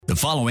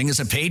following is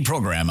a paid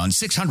program on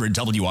 600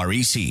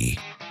 WREC.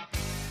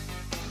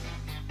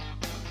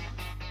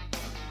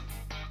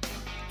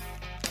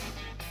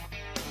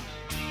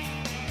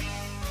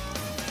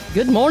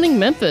 Good morning,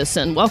 Memphis,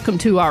 and welcome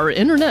to our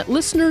internet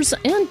listeners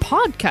and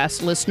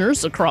podcast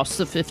listeners across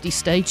the 50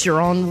 states. You're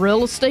on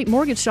Real Estate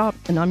Mortgage Shop,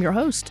 and I'm your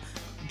host,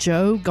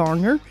 Joe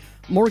Garner,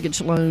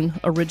 mortgage loan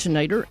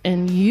originator,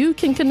 and you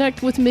can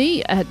connect with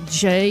me at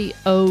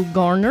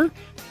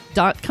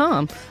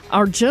jogarner.com.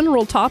 Our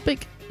general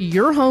topic,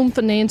 your home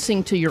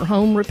financing to your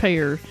home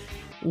repair.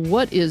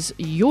 What is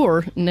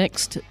your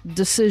next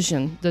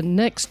decision, the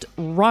next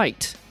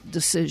right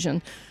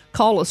decision?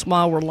 Call us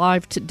while we're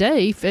live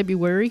today,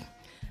 February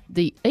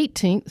the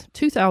 18th,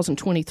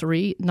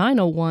 2023,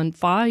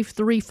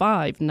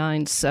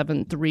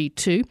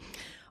 901-535-9732.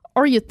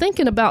 Are you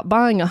thinking about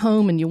buying a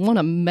home and you want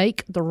to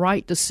make the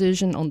right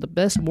decision on the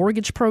best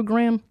mortgage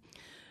program?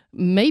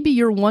 Maybe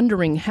you're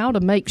wondering how to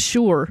make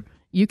sure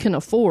you can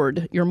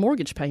afford your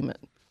mortgage payment.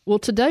 Well,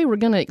 today we're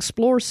going to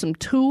explore some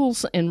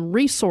tools and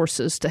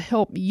resources to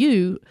help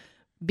you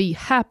be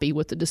happy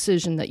with the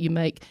decision that you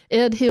make.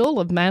 Ed Hill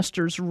of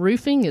Masters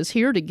Roofing is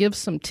here to give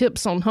some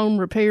tips on home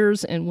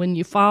repairs and when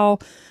you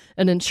file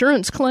an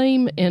insurance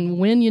claim and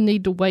when you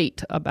need to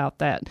wait about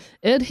that.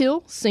 Ed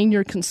Hill,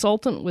 senior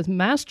consultant with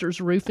Masters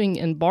Roofing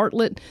in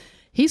Bartlett.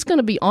 He's going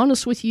to be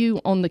honest with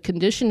you on the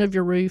condition of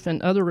your roof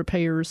and other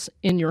repairs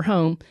in your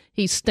home.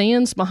 He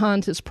stands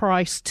behind his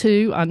price,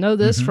 too. I know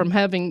this from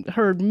having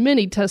heard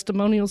many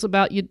testimonials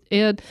about you,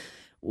 Ed.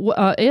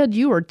 Ed,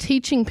 you are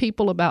teaching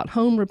people about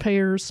home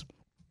repairs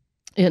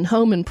and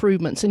home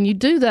improvements, and you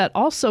do that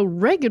also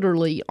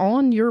regularly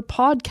on your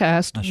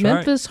podcast, That's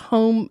Memphis right.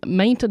 Home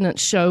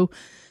Maintenance Show,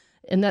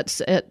 and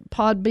that's at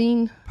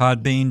Podbean.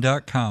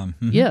 Podbean.com.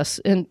 Mm-hmm.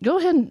 Yes, and go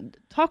ahead and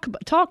talk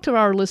to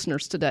our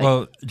listeners today.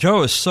 Well,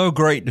 Joe, it's so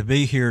great to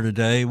be here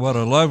today. What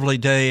a lovely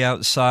day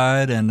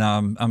outside, and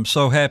I'm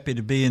so happy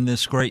to be in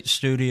this great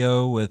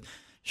studio with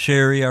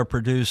Sherry, our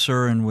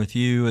producer, and with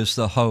you as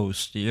the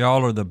host.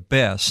 Y'all are the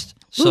best,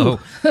 so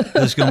this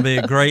is going to be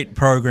a great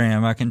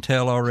program, I can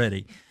tell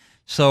already.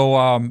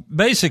 So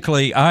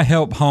basically, I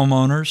help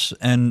homeowners,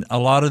 and a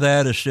lot of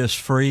that is just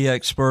free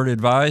expert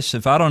advice.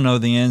 If I don't know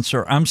the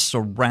answer, I'm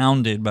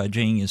surrounded by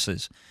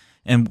geniuses,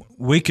 and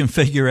we can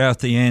figure out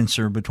the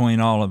answer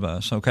between all of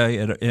us, okay,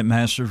 at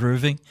Masters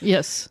Roofing?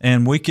 Yes.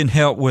 And we can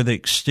help with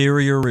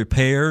exterior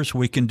repairs.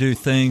 We can do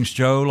things,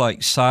 Joe,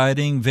 like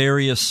siding,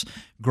 various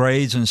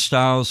grades and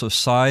styles of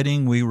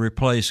siding. We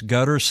replace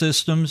gutter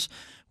systems.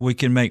 We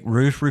can make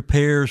roof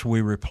repairs.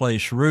 We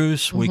replace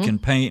roofs. We can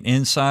paint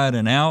inside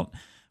and out.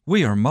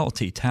 We are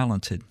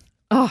multi-talented.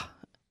 Oh,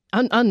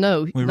 I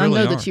know. We I really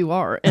know are. that you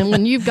are. And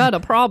when you've got a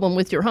problem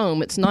with your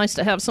home, it's nice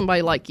to have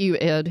somebody like you,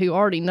 Ed, who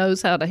already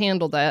knows how to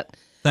handle that.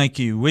 Thank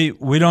you. We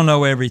don't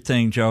know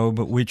everything, Joe,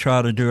 but we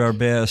try to do our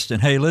best.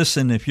 And, hey,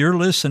 listen, if you're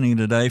listening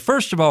today,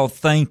 first of all,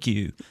 thank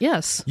you.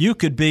 Yes. You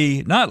could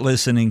be not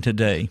listening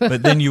today,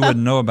 but then you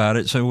wouldn't know about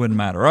it, so it wouldn't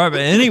matter. All right,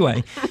 but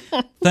anyway,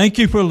 thank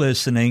you for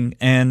listening.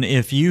 And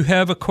if you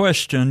have a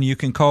question, you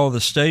can call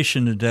the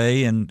station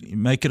today and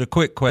make it a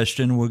quick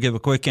question. We'll give a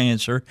quick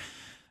answer.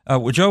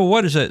 Well, Joe,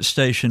 what is that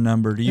station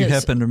number? Do you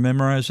happen to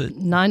memorize it?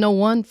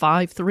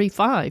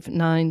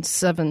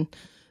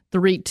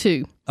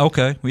 901-535-9732.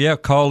 Okay. Well, yeah,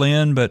 call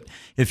in. But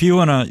if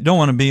you don't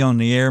want to be on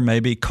the air,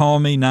 maybe call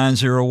me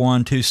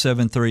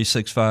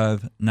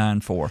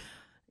 901-273-6594.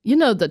 You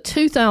know, the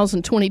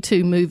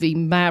 2022 movie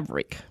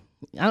Maverick.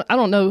 I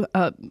don't know.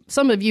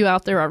 Some of you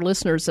out there, our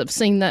listeners, have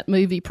seen that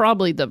movie,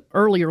 probably the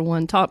earlier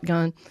one, Top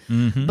Gun.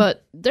 Mm-hmm.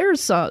 But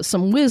there's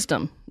some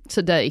wisdom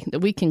today that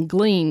we can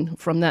glean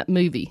from that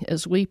movie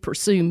as we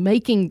pursue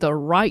making the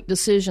right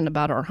decision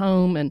about our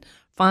home and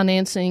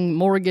financing,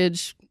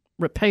 mortgage,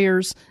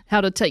 repairs,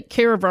 how to take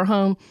care of our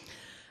home.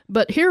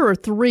 But here are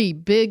 3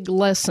 big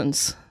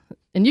lessons,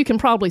 and you can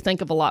probably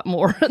think of a lot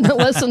more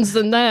lessons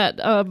than that.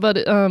 But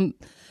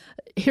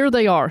here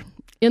they are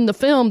in the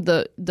film.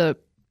 The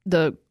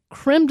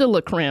creme de la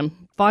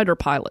creme fighter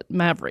pilot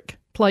Maverick,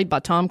 played by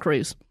Tom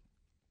Cruise.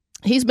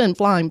 He's been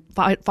flying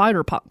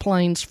fighter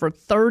planes for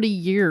 30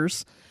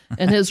 years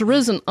and has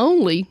risen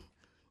only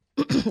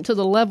to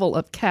the level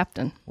of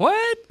captain.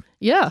 What?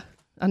 Yeah.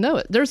 I know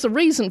it. There's a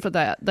reason for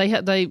that.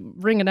 They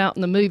bring it out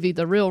in the movie,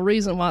 the real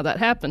reason why that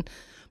happened.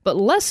 But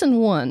lesson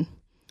 1,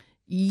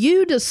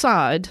 you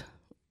decide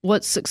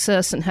what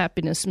success and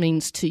happiness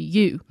means to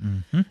you.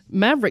 Mm-hmm.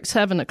 Maverick's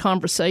having a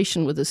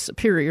conversation with his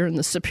superior, and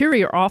the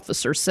superior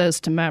officer says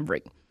to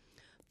Maverick,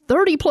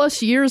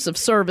 30-plus years of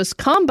service,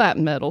 combat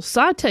medals,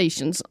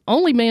 citations,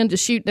 only man to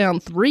shoot down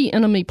 3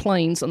 enemy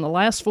planes in the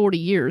last 40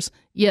 years,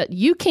 yet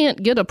you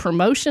can't get a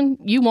promotion,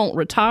 you won't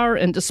retire,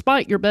 and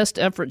despite your best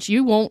efforts,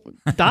 you won't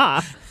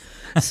die.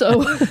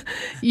 So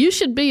you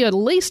should be at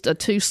least a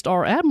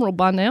 2-star admiral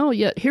by now,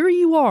 yet here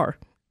you are,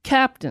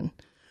 captain.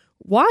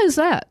 Why is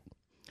that?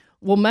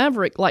 Well,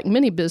 Maverick, like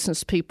many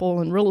business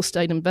people and real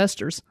estate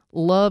investors,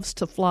 loves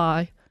to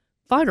fly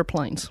fighter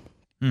planes.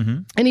 Mm-hmm.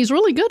 And he's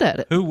really good at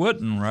it. Who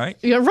wouldn't, right?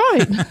 Yeah,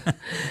 right.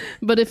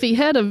 But if he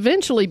had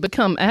eventually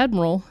become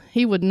admiral,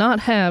 he would not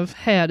have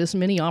had as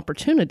many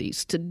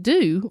opportunities to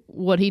do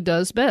what he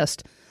does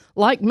best.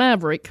 Like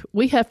Maverick,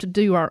 we have to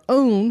do our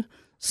own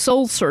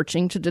soul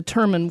searching to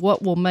determine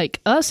what will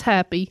make us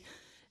happy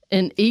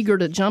and eager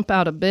to jump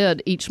out of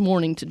bed each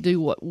morning to do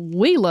what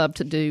we love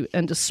to do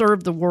and to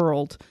serve the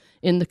world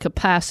in the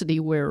capacity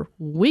where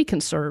we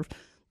can serve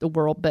the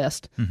world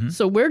best.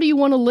 So where do you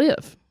want to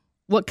live?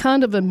 What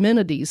kind of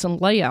amenities and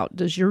layout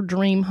does your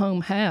dream home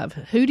have?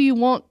 Who do you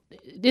want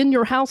in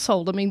your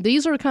household? I mean,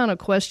 these are kind of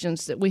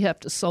questions that we have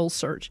to soul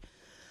search.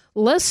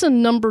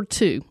 Lesson number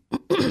 2,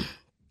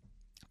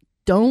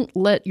 don't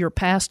let your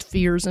past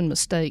fears and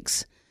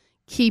mistakes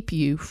keep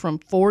you from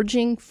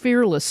forging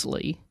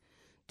fearlessly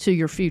to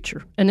your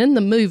future. And in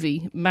the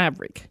movie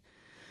Maverick,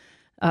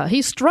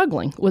 he's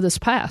struggling with his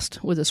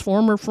past, with his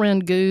former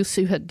friend Goose,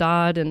 who had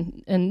died,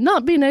 and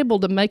not being able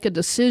to make a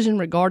decision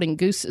regarding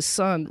Goose's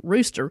son,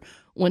 Rooster,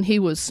 when he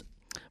was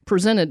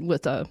presented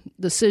with a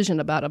decision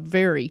about a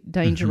very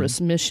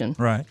dangerous mission.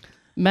 Right.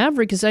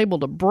 Maverick is able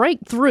to break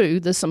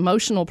through this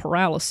emotional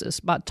paralysis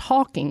by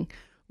talking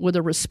with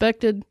a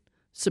respected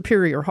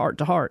superior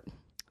heart-to-heart.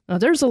 Now,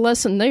 there's a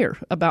lesson there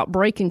about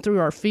breaking through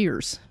our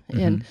fears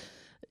and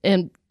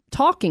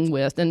talking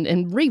with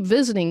and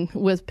revisiting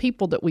with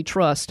people that we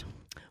trust.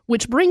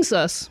 Which brings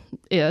us,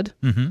 Ed,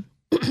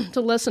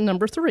 to lesson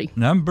number 3.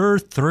 Number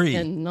 3.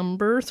 And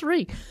number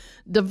 3,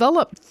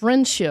 develop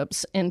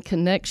friendships and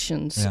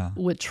connections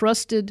with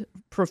trusted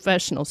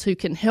professionals who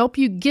can help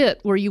you get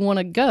where you want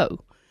to go.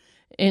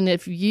 And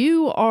if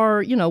you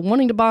are,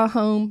 wanting to buy a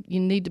home, you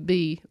need to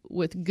be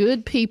with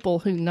good people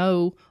who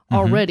know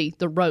already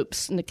the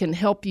ropes and it can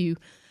help you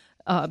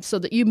so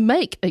that you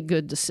make a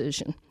good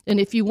decision. And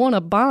if you want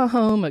to buy a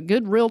home, a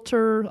good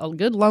realtor, a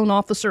good loan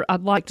officer,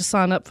 I'd like to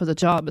sign up for the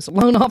job as a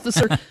loan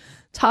officer.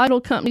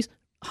 Title companies,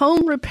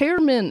 home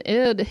repairmen,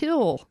 Ed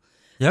Hill.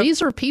 Yep.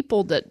 These are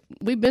people that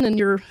we've been in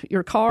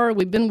your car,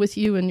 we've been with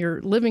you in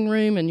your living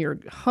room and your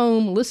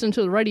home, listening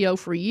to the radio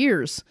for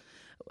years.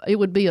 It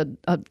would be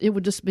it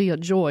would just be a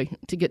joy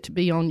to get to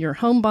be on your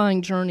home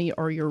buying journey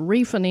or your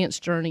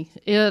refinance journey.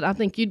 Ed, I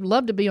think you'd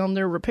love to be on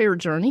their repair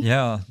journey.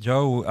 Yeah,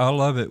 Joe, I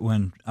love it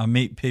when I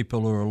meet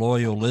people who are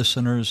loyal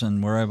listeners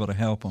and we're able to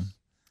help them.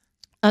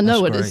 I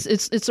know it is.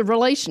 It's a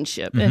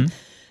relationship, and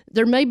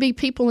there may be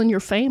people in your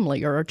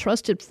family or a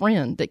trusted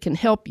friend that can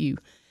help you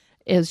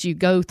as you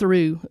go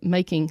through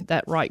making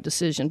that right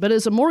decision. But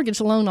as a mortgage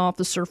loan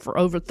officer for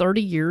over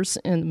 30 years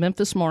in the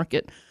Memphis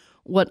market,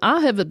 what I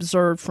have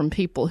observed from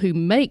people who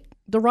make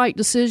the right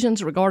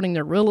decisions regarding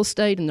their real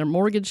estate and their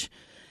mortgage,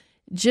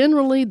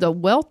 generally the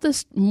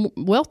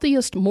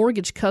wealthiest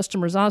mortgage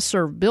customers I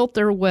serve built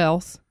their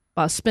wealth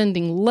by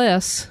spending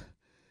less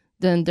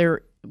than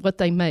what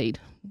they made.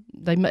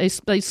 They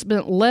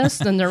spent less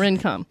than their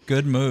income.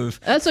 Good move.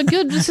 That's a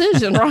good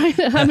decision, right?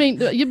 I mean,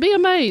 you'd be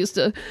amazed.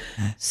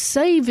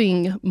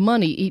 Saving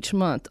money each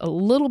month, a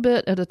little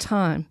bit at a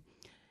time,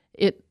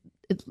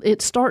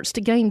 it starts to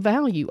gain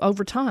value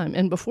over time.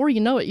 And before you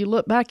know it, you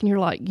look back and you're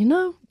like,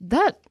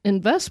 that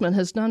investment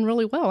has done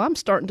really well. I'm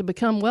starting to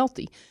become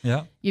wealthy.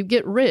 Yeah. You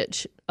get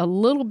rich a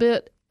little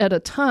bit at a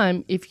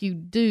time if you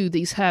do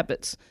these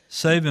habits.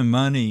 Saving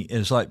money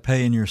is like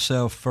paying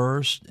yourself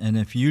first. And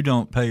if you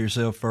don't pay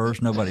yourself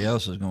first, nobody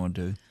else is going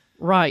to.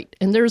 Right.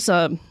 And there's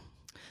a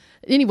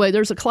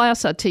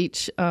class I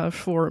teach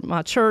for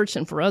my church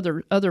and for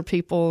other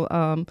people.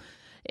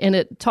 And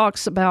it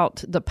talks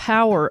about the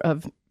power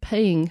of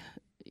paying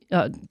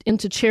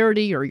into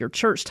charity or your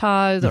church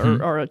tithe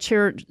or a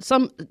charity,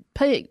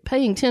 paying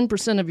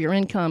 10% of your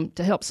income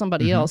to help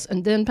somebody else,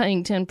 and then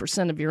paying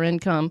 10% of your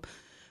income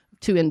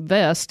to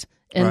invest,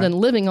 and then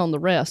living on the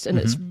rest. And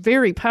it's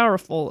very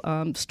powerful.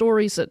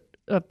 Stories that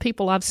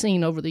people I've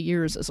seen over the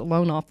years as a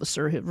loan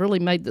officer have really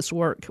made this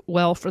work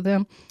well for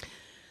them.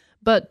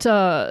 But,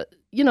 the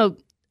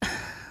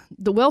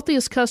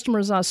wealthiest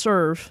customers I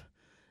serve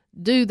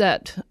do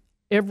that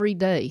every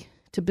day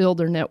to build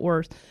their net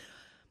worth.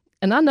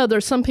 And I know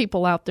there's some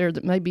people out there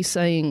that may be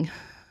saying,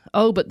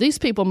 oh, but these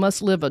people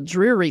must live a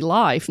dreary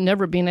life,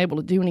 never being able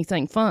to do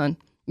anything fun.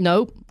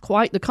 No,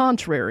 quite the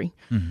contrary.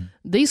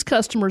 These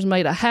customers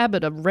made a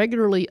habit of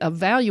regularly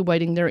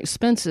evaluating their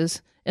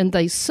expenses, and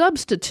they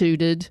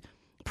substituted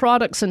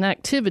products and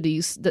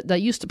activities that they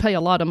used to pay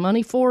a lot of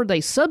money for.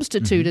 They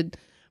substituted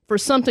for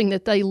something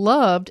that they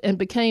loved and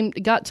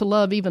got to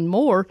love even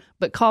more,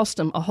 but cost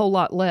them a whole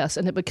lot less.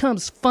 And it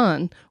becomes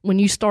fun when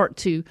you start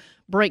to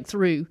break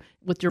through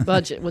with your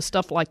budget with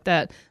stuff like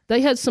that.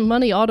 They had some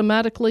money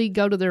automatically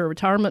go to their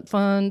retirement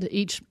fund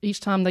each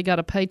time they got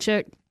a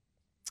paycheck.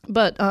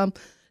 But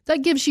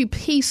that gives you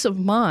peace of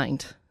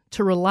mind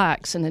to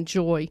relax and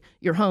enjoy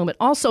your home. It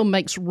also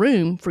makes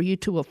room for you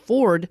to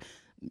afford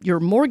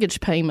your mortgage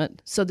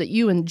payment so that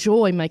you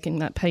enjoy making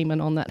that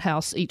payment on that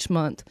house each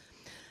month.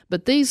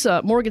 But these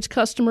mortgage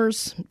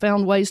customers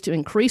found ways to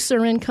increase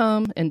their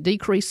income and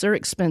decrease their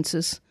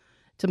expenses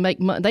to make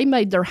money. They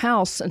made their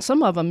house, and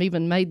some of them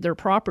even made their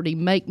property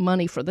make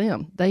money for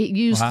them. They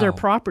used their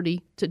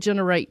property to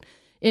generate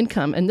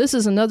income. And this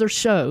is another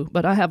show,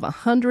 but I have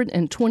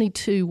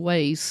 122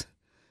 ways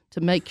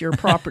to make your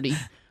property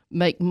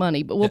make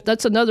money. But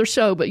that's another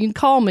show. But you can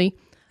call me.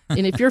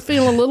 And if you're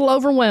feeling a little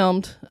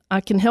overwhelmed, I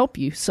can help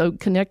you. So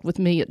connect with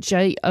me at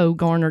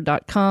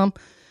jogarner.com,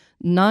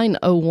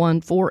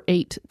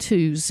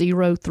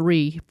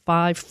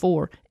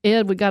 901-482-0354.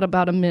 Ed, we got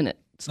about a minute.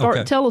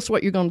 Tell us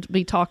what you're going to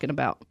be talking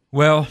about.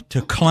 Well,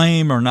 to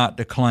claim or not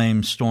to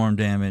claim storm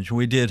damage,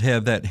 we did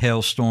have that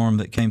hailstorm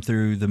that came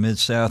through the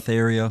Mid-South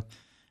area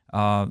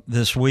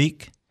this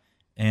week,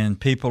 and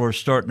people are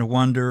starting to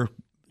wonder,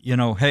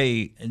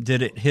 hey,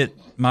 did it hit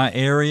my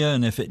area?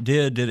 And if it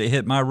did it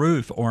hit my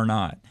roof or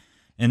not?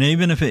 And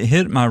even if it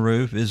hit my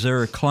roof, is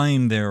there a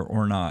claim there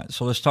or not?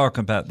 So let's talk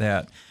about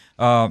that.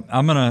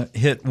 I'm going to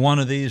hit one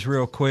of these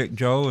real quick,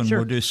 Joe, and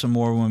We'll do some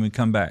more when we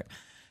come back.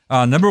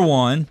 Number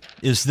one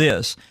is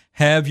this.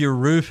 Have your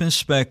roof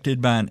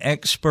inspected by an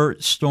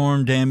expert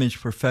storm damage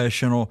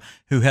professional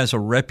who has a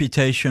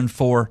reputation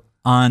for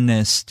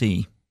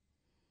honesty.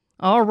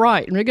 All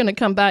right. And you're going to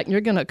come back and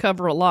you're going to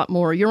cover a lot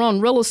more. You're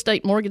on Real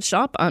Estate Mortgage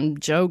Shop. I'm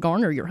Joe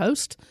Garner, your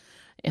host,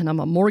 and I'm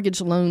a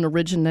mortgage loan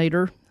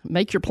originator.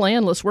 Make your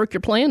plan. Let's work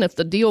your plan. If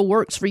the deal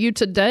works for you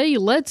today,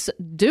 let's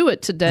do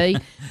it today.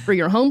 For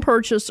your home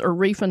purchase or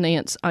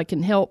refinance, I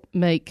can help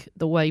make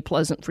the way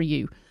pleasant for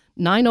you.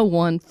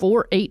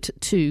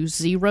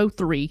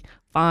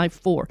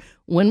 901-482-0354.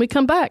 When we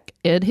come back,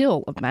 Ed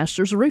Hill of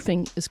Masters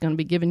Roofing is going to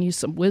be giving you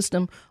some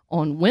wisdom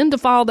on when to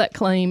file that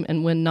claim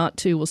and when not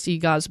to. We'll see you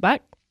guys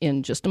back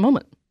in just a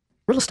moment.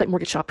 Real Estate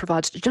Mortgage Shop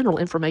provides general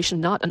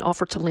information, not an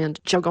offer to lend.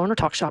 Joe Garner,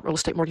 Talk Shop. Real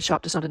Estate Mortgage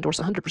Shop does not endorse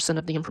 100%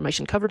 of the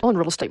information covered on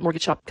Real Estate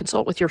Mortgage Shop.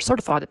 Consult with your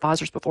certified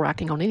advisors before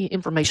acting on any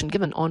information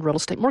given on Real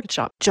Estate Mortgage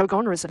Shop. Joe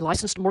Garner is a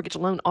licensed mortgage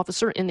loan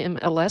officer in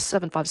MLS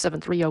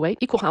 757308,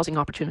 Equal Housing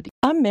Opportunity.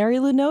 I'm Mary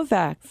Lou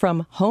Novak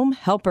from Home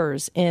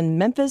Helpers in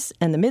Memphis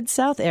and the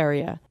Mid-South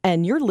area,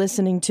 and you're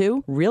listening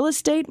to Real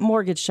Estate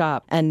Mortgage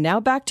Shop. And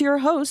now back to your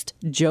host,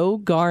 Joe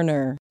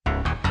Garner.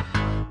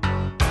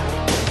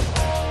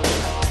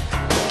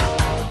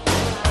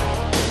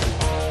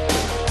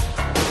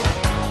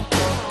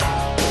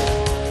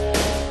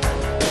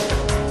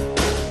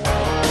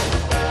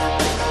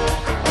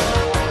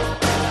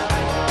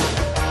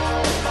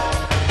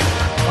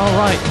 All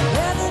right.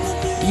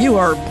 You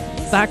are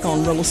back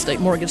on Real Estate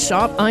Mortgage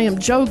Shop. I am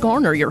Joe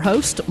Garner, your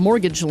host,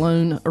 mortgage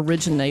loan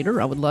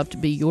originator. I would love to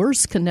be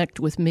yours. Connect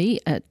with me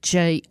at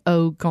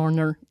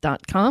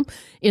jogarner.com.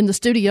 In the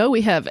studio,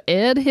 we have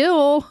Ed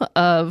Hill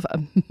of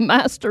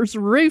Masters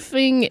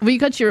Roofing. Well, you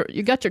got your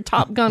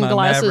Top Gun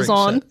glasses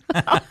on.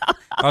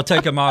 I'll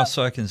take them off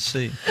so I can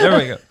see. There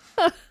we go.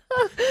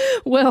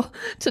 Well,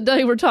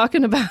 today we're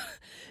talking about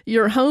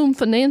your home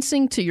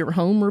financing to your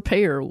home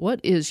repair.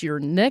 What is your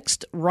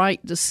next right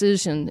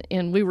decision?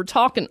 And we were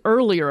talking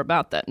earlier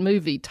about that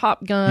movie,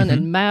 Top Gun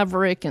and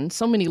Maverick, and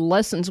so many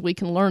lessons we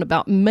can learn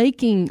about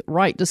making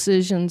right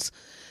decisions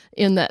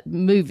in that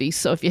movie.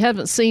 So if you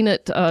haven't seen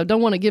it,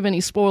 don't want to give any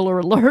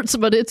spoiler alerts,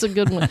 but it's a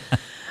good one.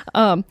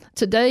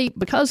 Today,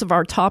 because of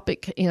our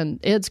topic, and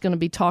Ed's going to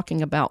be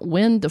talking about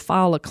when to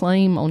file a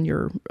claim on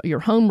your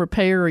home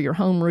repair or your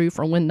home roof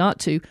or when not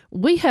to,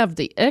 we have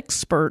the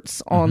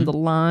experts on the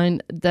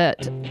line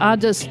that I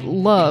just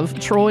love,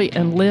 Troy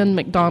and Lynn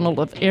McDonald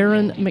of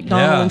Aaron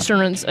McDonald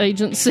Insurance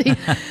Agency.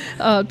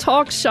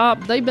 Talk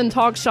Shop, they've been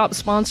Talk Shop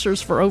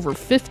sponsors for over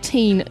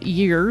 15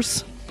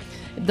 years.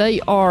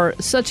 They are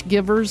such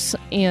givers,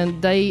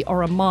 and they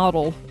are a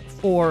model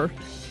for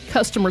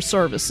customer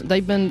service.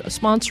 They've been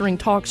sponsoring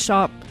Talk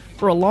Shop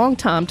for a long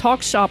time.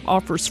 Talk Shop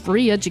offers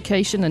free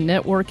education and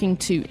networking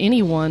to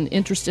anyone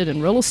interested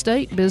in real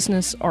estate,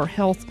 business, or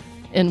health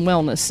and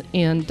wellness.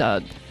 And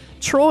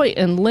Troy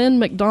and Lynn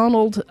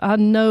McDonald, I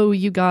know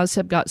you guys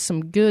have got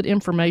some good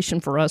information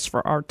for us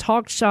for our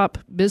Talk Shop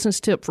business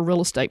tip for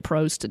real estate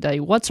pros today.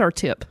 What's our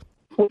tip?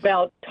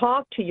 Well,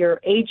 talk to your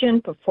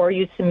agent before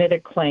you submit a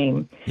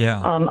claim.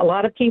 Yeah. A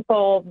lot of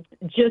people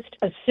just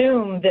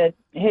assume that,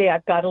 hey,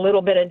 I've got a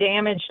little bit of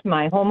damage,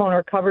 my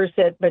homeowner covers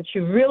it, but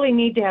you really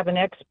need to have an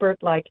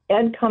expert like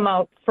Ed come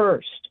out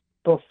first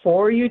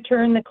before you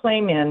turn the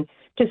claim in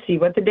to see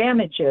what the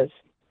damage is.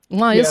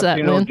 Why is that,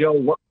 Lynn?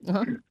 Joe,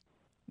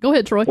 Go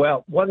ahead, Troy.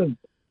 Well, one of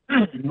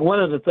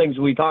the things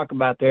we talk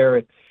about there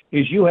is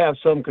you have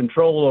some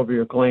control over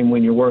your claim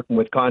when you're working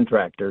with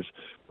contractors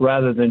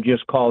rather than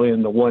just call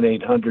in the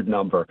 1-800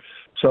 number.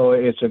 So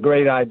it's a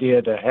great idea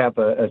to have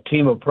a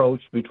team approach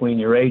between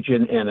your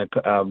agent and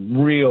a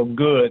real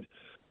good,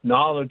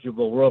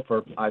 knowledgeable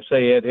roofer. I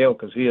say Ed Hill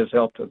because he has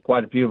helped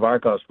quite a few of our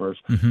customers.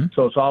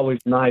 So it's always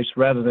nice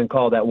rather than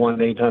call that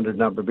 1-800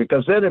 number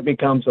because then it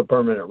becomes a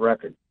permanent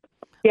record.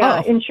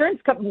 Yeah,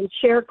 insurance companies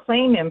share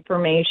claim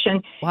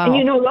information. Wow.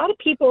 And, a lot of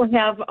people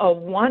have a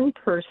 1%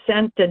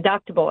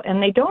 deductible,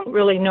 and they don't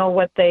really know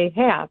what they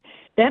have.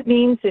 That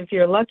means if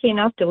you're lucky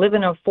enough to live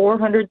in a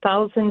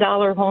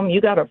 $400,000 home,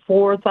 you got a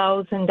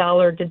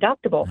 $4,000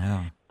 deductible.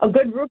 Yeah. A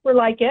good roofer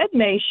like Ed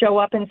may show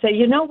up and say,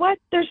 you know what,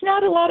 there's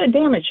not a lot of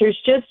damage. There's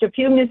just a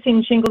few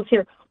missing shingles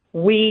here.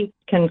 We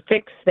can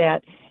fix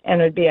that,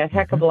 and it would be a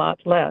heck of a lot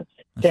less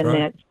than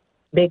that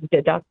big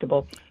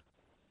deductible.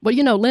 Well,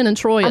 Lynn and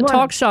Troy, at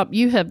Talk Shop,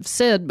 you have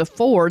said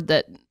before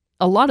that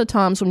a lot of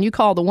times when you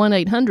call the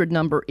 1-800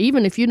 number,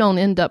 even if you don't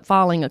end up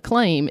filing a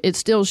claim, it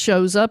still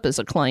shows up as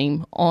a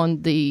claim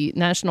on the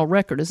national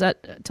record. Is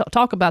that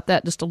talk about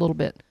that just a little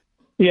bit?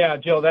 Yeah,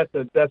 Joe,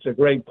 that's a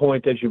great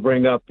point that you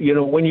bring up. You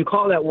know, when you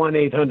call that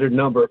 1-800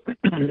 number,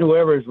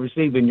 whoever is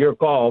receiving your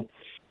call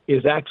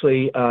is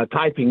actually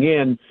typing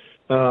in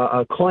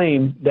a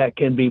claim that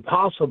can be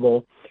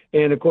possible.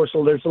 And, of course,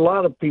 there's a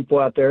lot of people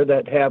out there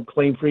that have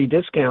claim-free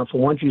discounts. So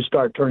once you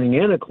start turning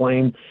in a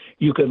claim,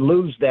 you could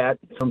lose that,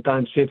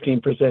 sometimes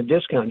 15%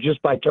 discount, just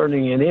by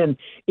turning it in,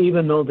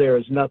 even though there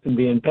is nothing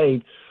being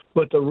paid.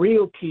 But the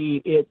real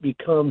key, it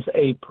becomes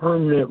a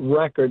permanent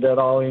record that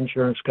all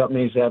insurance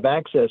companies have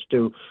access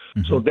to.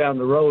 Mm-hmm. So down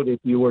the road,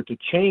 if you were to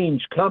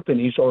change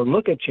companies or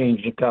look at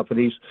changing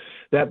companies,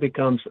 that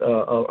becomes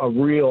a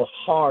real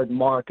hard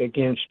mark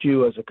against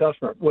you as a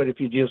customer. What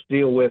if you just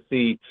deal with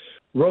the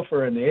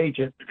roofer and the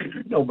agent?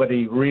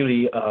 Nobody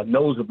really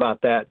knows about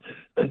that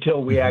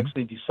until we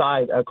actually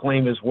decide a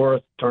claim is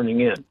worth turning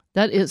in.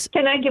 That is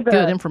Can I give good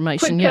a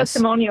information. quick Yes.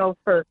 testimonial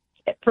for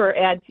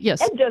Ed? Yes.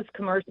 Ed does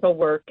commercial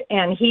work,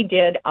 and he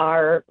did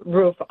our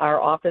roof, our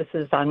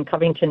offices on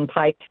Covington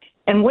Pike.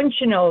 And wouldn't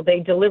you know,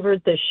 they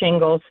delivered the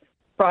shingles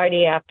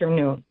Friday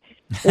afternoon.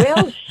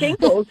 Well,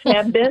 shingles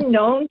have been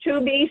known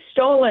to be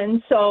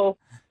stolen, so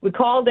we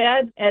called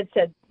Ed. Ed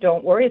said,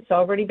 don't worry, it's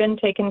already been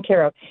taken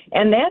care of.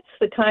 And that's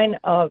the kind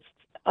of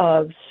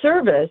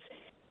service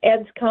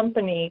Ed's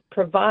company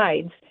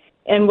provides.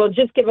 And we'll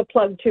just give a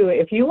plug, too.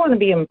 If you want to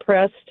be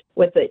impressed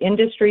with the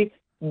industry,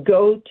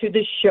 go to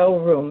the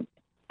showroom.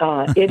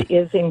 It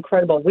is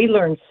incredible. We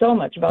learned so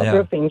much about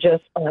roofing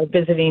just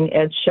visiting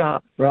Ed's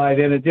shop. Right,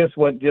 and it just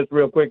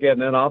real quick, Ed,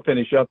 and then I'll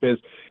finish up, is,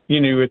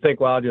 you would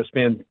think, well, I'll just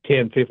spend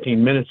 10,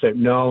 15 minutes there.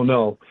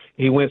 No.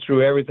 He went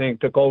through everything,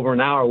 took over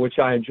an hour, which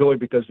I enjoyed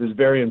because it was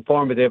very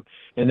informative,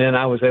 and then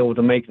I was able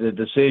to make the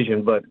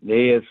decision. But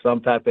he is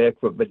some type of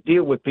expert. But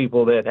deal with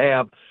people that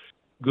have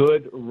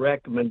good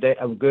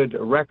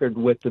record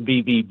with the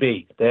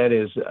BBB. That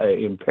is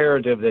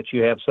imperative that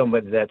you have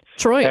somebody that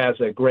Troy, has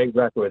a great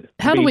record.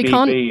 How do we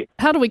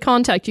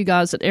contact you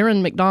guys at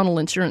Aaron McDonald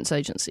Insurance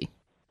Agency?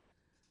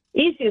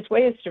 Easiest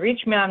way is to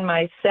reach me on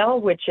my cell,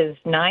 which is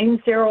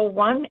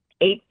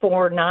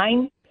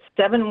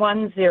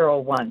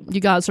 901-849-7101.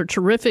 You guys are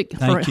terrific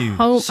Thank for you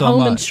home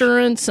much.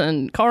 insurance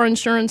and car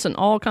insurance and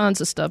all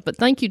kinds of stuff. But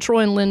thank you,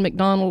 Troy and Lynn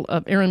McDonald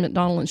of Aaron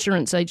McDonald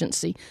Insurance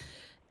Agency.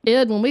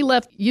 Ed, when we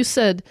left, you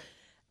said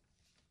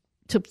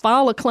to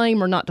file a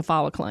claim or not to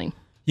file a claim.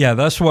 Yeah,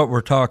 that's what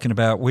we're talking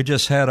about. We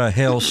just had a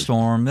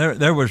hailstorm.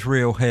 There was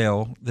real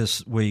hail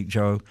this week,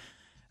 Joe.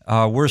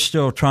 We're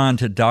still trying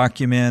to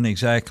document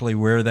exactly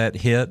where that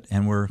hit,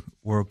 and we're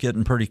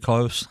getting pretty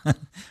close.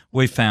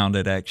 We found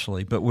it,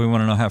 actually, but we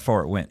want to know how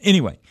far it went.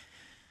 Anyway,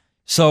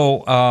 so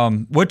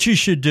what you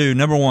should do,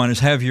 number one, is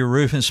have your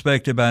roof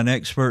inspected by an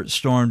expert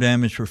storm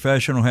damage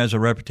professional who has a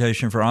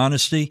reputation for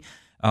honesty.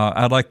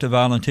 I'd like to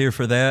volunteer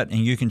for that, and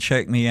you can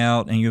check me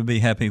out, and you'll be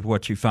happy with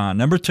what you find.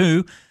 Number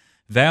two,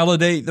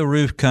 validate the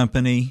roof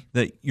company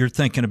that you're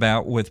thinking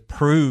about with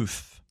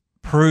proof,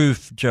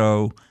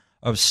 Joe,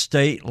 of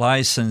state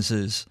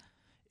licenses,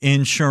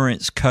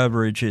 insurance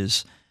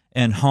coverages,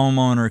 and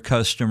homeowner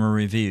customer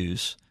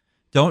reviews.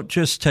 Don't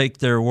just take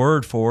their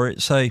word for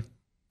it. Say,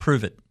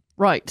 prove it.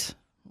 Right.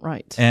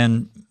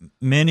 And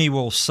many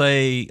will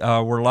say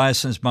we're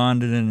licensed,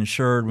 bonded, and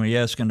insured when you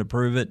ask them to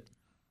prove it.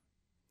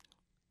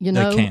 They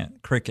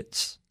can't.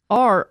 Crickets.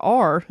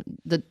 Or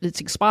that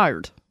it's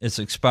expired. It's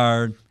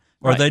expired.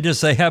 Or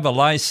they have a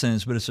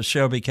license, but it's a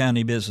Shelby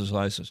County business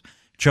license.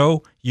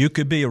 Joe, you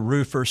could be a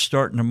roofer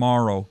starting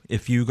tomorrow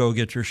if you go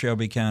get your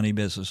Shelby County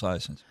business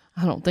license.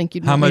 I don't think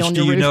you'd How want me much on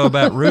do your you roof. know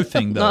about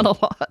roofing, though? Not a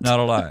lot. Not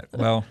a lot.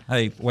 Well,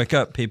 hey, wake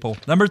up, people.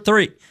 Number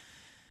three,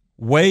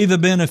 weigh the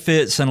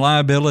benefits and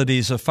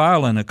liabilities of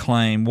filing a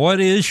claim. What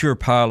is your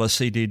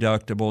policy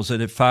deductible? Is it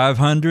at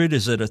 $500?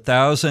 Is it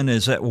 $1,000?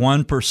 Is it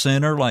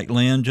 1%er like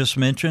Lynn just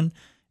mentioned?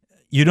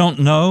 You don't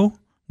know?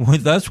 Well,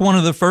 that's one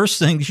of the first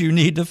things you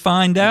need to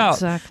find out.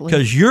 Exactly.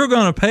 Because you're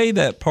going to pay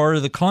that part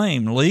of the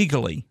claim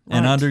legally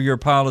and under your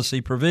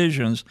policy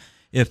provisions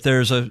if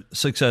there's a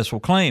successful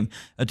claim.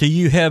 Do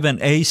you have an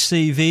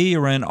ACV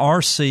or an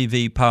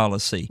RCV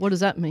policy? What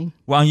does that mean?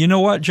 Well, you know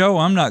what, Joe?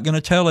 I'm not going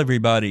to tell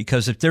everybody,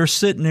 because if they're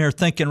sitting there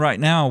thinking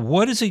right now,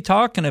 what is he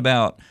talking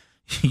about?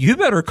 You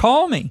better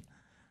call me,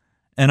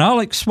 and I'll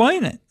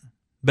explain it.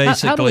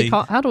 Basically,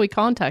 how do we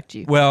contact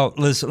you? Well,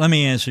 listen, let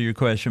me answer your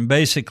question.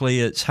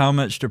 Basically, it's how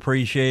much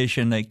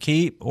depreciation they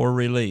keep or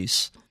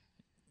release,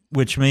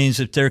 which means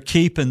if they're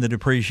keeping the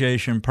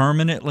depreciation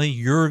permanently,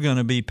 you're going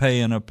to be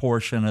paying a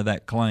portion of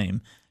that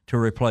claim to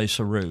replace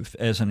a roof,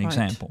 as an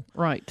example.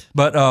 Right.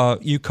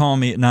 But you call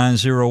me at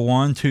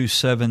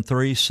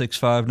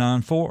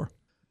 901-273-6594.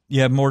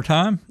 You have more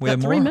time? We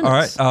have 3 more?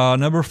 minutes. All right.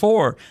 Number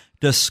four,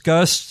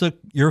 discuss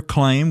your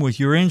claim with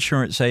your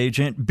insurance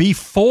agent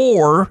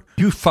before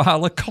you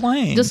file a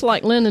claim. Just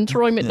like Lynn and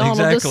Troy McDonald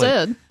just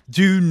said.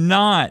 Do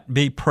not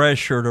be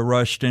pressured or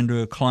rushed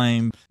into a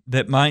claim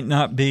that might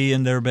not be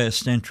in their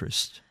best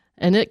interest.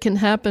 And it can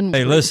happen.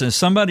 Hey, listen,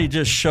 somebody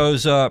just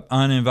shows up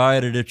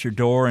uninvited at your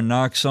door and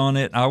knocks on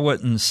it. I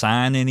wouldn't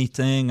sign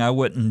anything. I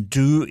wouldn't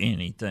do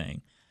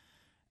anything.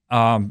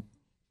 Find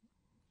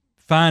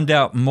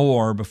out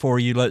more before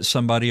you let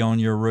somebody on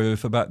your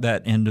roof about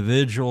that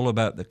individual,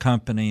 about the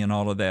company, and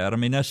all of that. I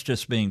mean, that's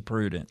just being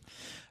prudent.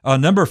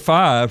 Number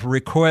 5,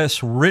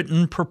 request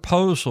written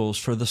proposals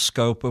for the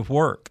scope of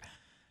work.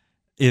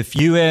 If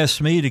you ask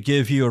me to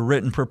give you a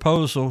written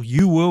proposal,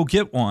 you will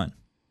get one.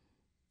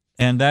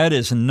 And that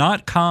is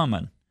not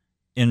common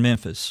in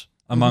Memphis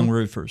among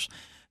roofers.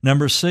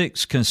 Number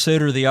 6,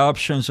 consider the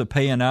options of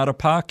paying out of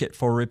pocket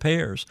for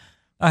repairs.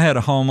 I had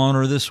a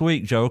homeowner this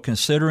week, Joe,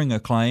 considering a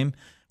claim.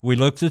 We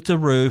looked at the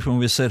roof and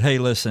we said, hey,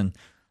 listen,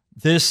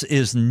 this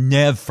is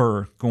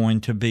never going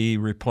to be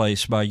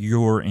replaced by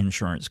your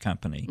insurance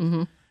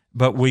company,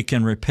 but we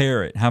can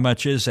repair it. How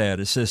much is that?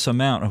 It's this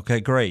amount.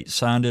 Okay, great.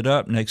 Signed it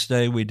up. Next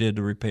day we did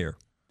the repair.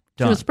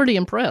 Done. She was pretty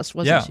impressed,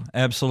 wasn't she? Yeah,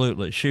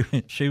 absolutely.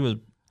 She was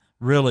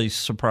really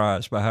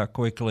surprised by how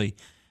quickly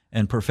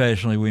and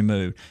professionally we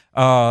moved.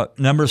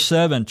 Number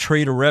 7,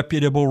 treat a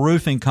reputable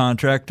roofing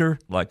contractor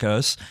like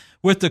us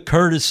with the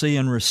courtesy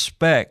and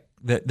respect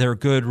that their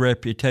good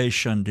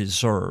reputation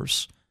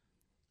deserves.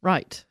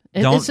 Right.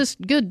 It's just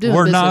good doing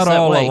We're business not that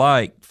all way.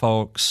 alike,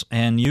 folks,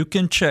 and you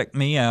can check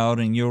me out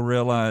and you'll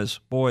realize,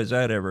 boy, is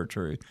that ever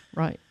true.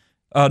 Right.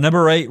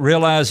 Number 8,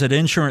 realize that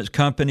insurance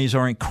companies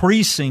are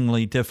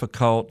increasingly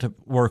difficult to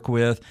work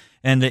with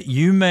and that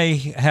you may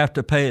have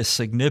to pay a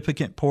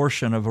significant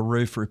portion of a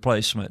roof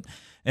replacement.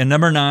 And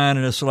number 9,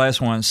 and it's the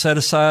last one, set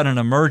aside an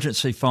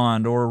emergency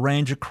fund or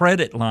arrange a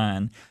credit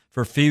line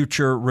for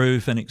future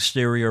roof and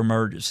exterior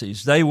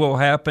emergencies. They will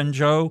happen,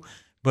 Joe,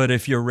 but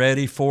if you're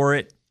ready for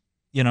it,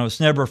 you know, it's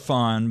never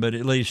fun, but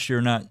at least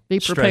you're not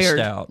stressed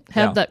out.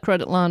 Have that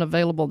credit line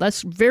available.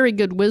 That's very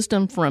good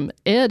wisdom from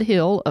Ed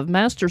Hill of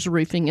Masters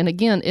Roofing. And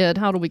again, Ed,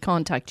 how do we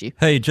contact you?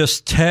 Hey,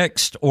 just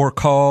text or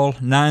call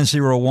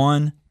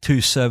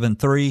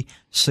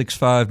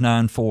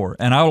 901-273-6594,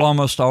 and I'll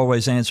almost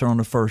always answer on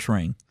the first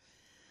ring.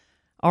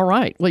 All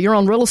right. Well, you're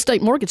on Real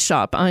Estate Mortgage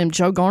Shop. I am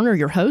Joe Garner,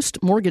 your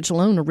host, mortgage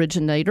loan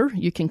originator.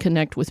 You can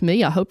connect with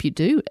me. I hope you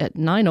do at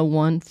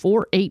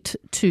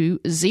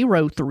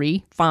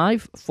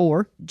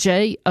 901-482-0354,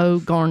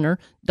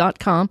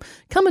 jogarner.com.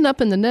 Coming up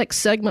in the next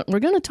segment, we're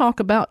going to talk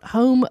about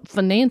home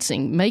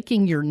financing,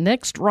 making your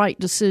next right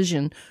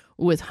decision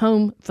with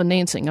home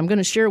financing. I'm going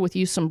to share with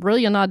you some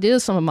brilliant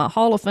ideas some of my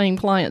Hall of Fame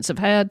clients have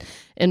had,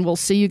 and we'll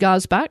see you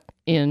guys back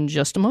in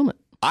just a moment.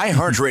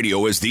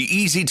 iHeartRadio is the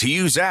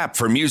easy-to-use app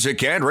for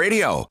music and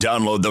radio.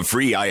 Download the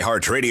free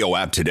iHeartRadio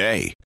app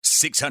today.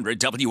 600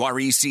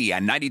 WREC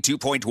and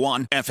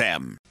 92.1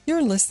 FM.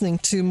 You're listening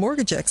to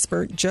mortgage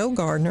expert Joe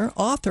Gardner,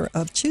 author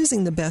of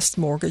Choosing the Best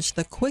Mortgage,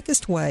 the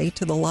Quickest Way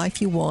to the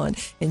Life You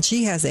Want, and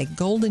she has a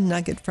golden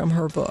nugget from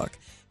her book.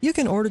 You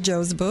can order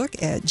Joe's book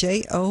at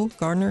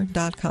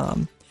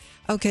jogarner.com.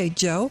 Okay,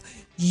 Joe,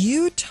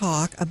 you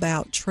talk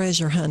about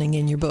treasure hunting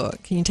in your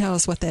book. Can you tell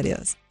us what that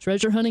is?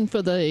 Treasure hunting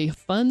for the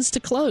funds to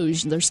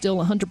close. There's still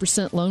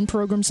 100% loan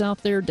programs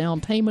out there,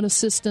 down payment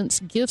assistance,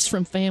 gifts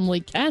from family,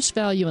 cash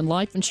value and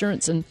life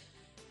insurance, and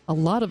a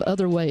lot of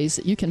other ways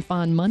that you can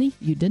find money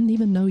you didn't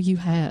even know you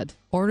had.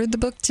 Order the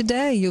book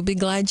today. You'll be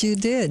glad you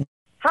did.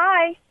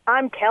 Hi,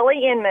 I'm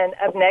Kelly Inman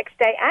of Next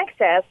Day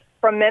Access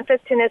from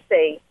Memphis,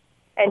 Tennessee,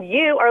 and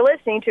you are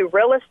listening to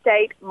Real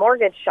Estate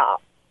Mortgage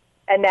Shop.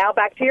 And now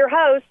back to your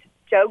host,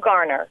 Joe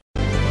Garner.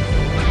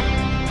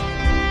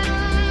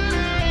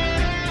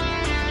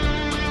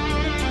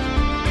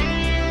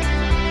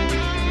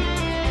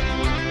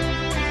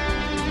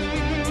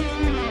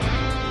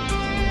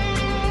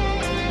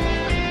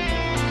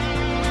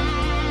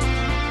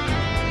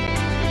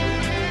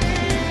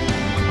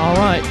 All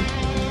right.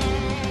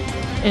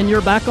 And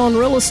you're back on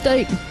Real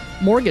Estate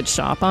Mortgage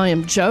Shop. I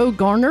am Joe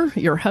Garner,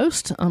 your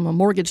host. I'm a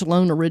mortgage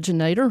loan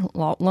originator,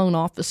 loan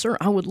officer.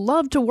 I would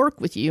love to work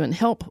with you and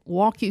help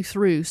walk you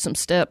through some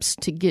steps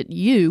to get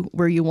you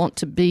where you want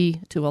to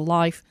be, to a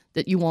life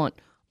that you want,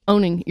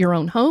 owning your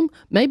own home,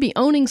 maybe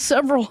owning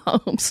several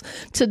homes.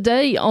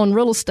 Today on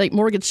Real Estate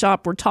Mortgage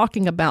Shop, we're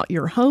talking about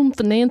your home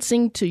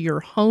financing to your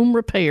home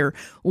repair.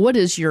 What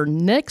is your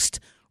next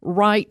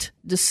right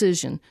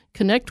decision?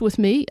 Connect with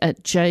me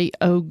at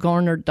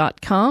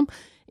jogarner.com.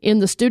 In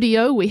the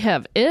studio, we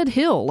have Ed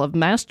Hill of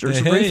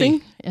Masters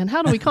Roofing. And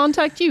how do we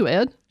contact you,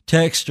 Ed?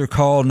 Text or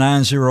call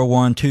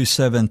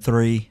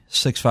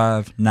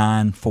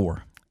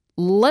 901-273-6594.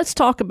 Let's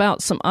talk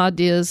about some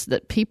ideas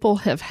that people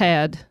have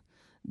had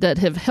that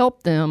have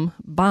helped them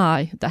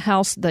buy the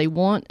house they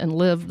want and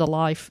live the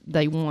life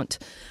they want.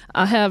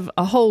 I have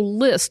a whole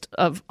list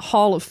of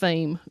Hall of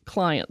Fame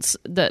clients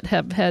that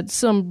have had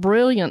some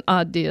brilliant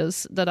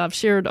ideas that I've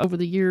shared over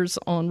the years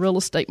on Real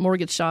Estate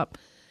Mortgage Shop.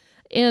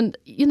 And,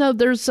 you know,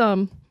 there's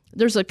a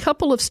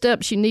couple of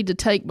steps you need to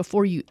take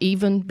before you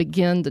even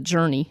begin the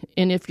journey.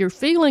 And if you're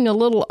feeling a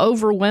little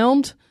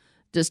overwhelmed,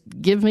 just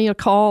give me a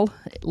call.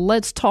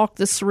 Let's talk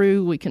this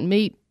through. We can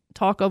meet,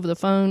 talk over the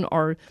phone,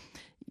 or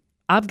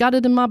I've got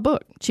it in my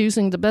book,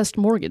 Choosing the Best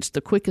Mortgage, the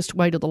Quickest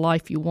Way to the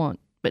Life You Want.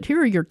 But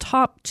here are your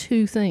top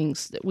 2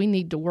 things that we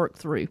need to work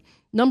through.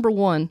 Number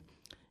 1,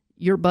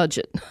 your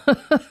budget.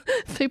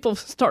 People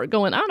start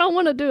going, I don't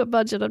want to do a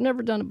budget. I've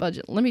never done a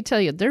budget. Let me tell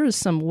you, there is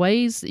some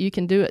ways that you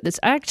can do it that's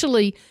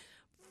actually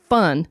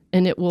fun,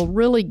 and it will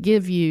really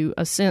give you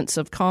a sense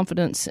of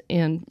confidence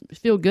and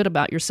feel good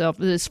about yourself.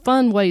 There's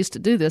fun ways to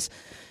do this,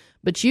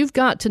 but you've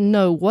got to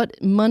know what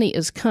money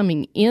is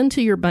coming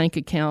into your bank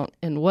account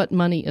and what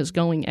money is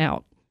going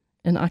out.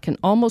 And I can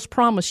almost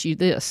promise you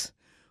this.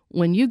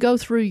 When you go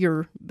through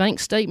your bank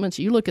statements,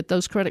 you look at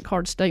those credit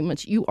card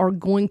statements, you are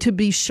going to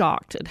be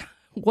shocked at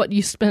what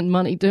you spend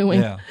money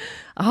doing. Yeah.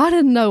 I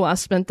didn't know I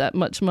spent that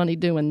much money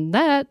doing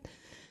that.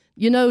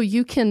 You know,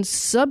 you can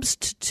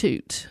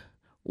substitute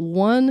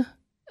one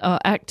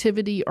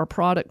activity or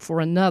product for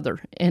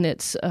another, and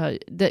it's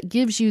that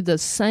gives you the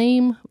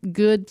same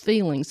good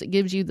feelings. It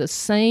gives you the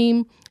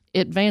same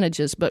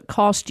advantages, but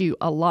cost you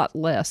a lot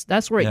less.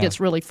 That's where it gets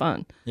really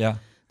fun. Yeah.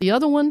 The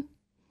other one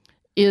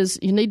is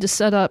you need to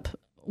set up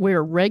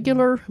where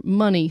regular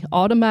money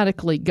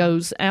automatically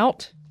goes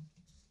out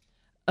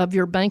of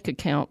your bank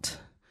account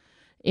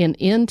and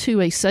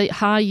into a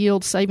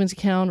high-yield savings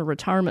account or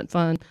retirement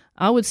fund.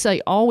 I would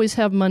say always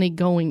have money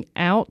going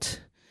out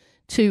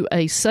to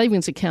a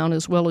savings account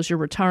as well as your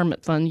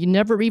retirement fund. You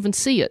never even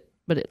see it,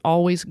 but it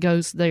always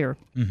goes there.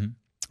 Mm-hmm.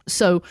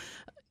 So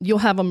you'll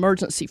have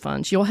emergency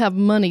funds. You'll have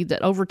money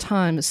that over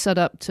time is set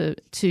up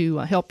to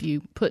help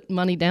you put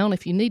money down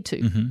if you need to.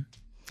 Mm-hmm.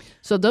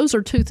 So those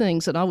are 2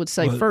 things that I would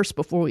say first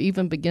before we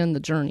even begin the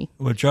journey.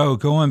 Well, Joe,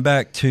 going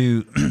back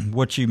to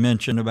what you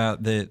mentioned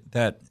about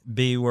that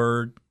B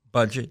word,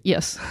 budget.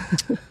 Yes.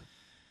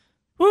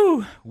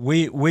 Woo!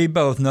 We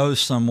both know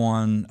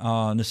someone,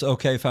 and it's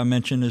okay if I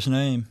mention his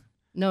name.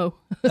 No.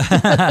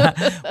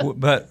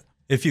 But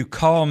if you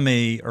call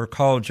me or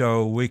call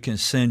Joe, we can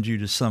send you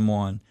to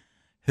someone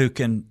who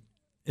can,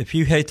 if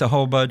you hate the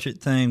whole budget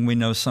thing, we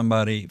know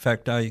somebody. In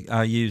fact,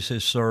 I use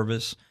his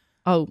service.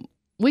 Oh,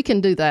 we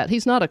can do that.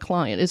 He's not a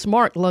client. It's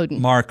Mark Loden.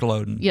 Mark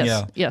Loden. Yes,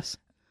 yeah. yes.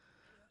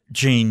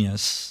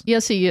 Genius.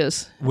 Yes, he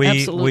is.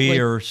 Absolutely.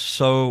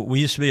 Absolutely.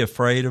 We used to be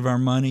afraid of our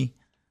money.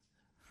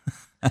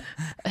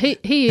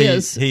 He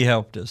is. He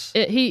helped us.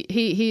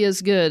 He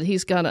is good.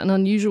 He's got an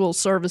unusual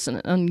service and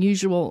an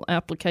unusual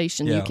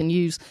application you can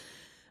use.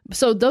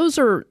 So those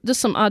are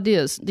just some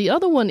ideas. The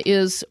other one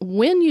is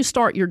when you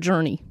start your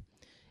journey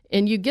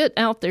and you get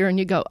out there and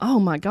you go, oh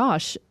my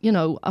gosh,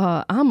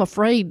 I'm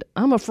afraid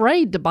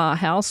to buy a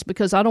house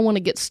because I don't want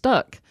to get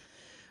stuck.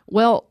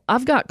 Well,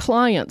 I've got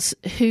clients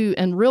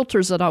and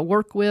realtors that I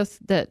work with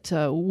that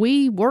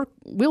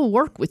we'll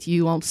work with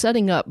you on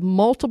setting up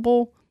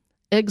multiple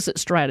exit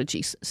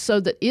strategies so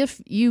that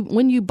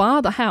when you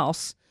buy the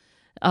house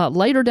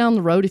later down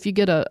the road, if you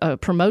get a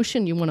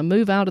promotion, you want to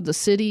move out of the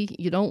city,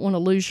 you don't want to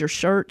lose your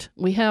shirt.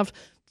 We have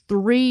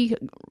 3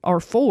 or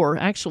 4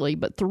 actually,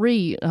 but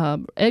 3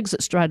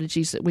 exit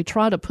strategies that we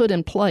try to put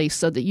in place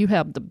so that you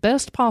have the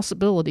best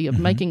possibility of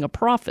making a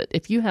profit.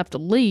 If you have to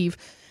leave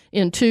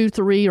in 2,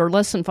 3, or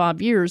less than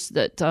 5 years,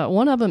 that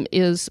one of them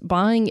is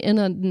buying in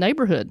a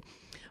neighborhood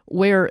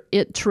where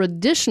it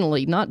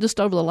traditionally, not just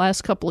over the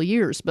last couple of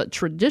years, but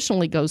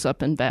traditionally goes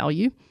up in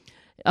value.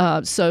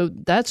 So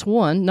that's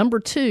one. Number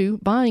 2,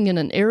 buying in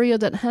an area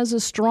that has a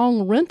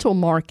strong rental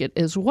market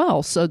as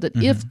well, so that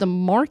if the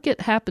market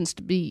happens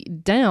to be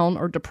down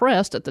or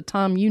depressed at the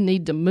time you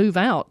need to move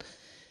out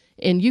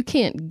and you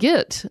can't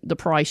get the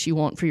price you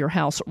want for your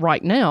house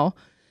right now,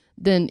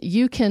 then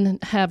you can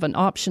have an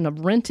option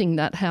of renting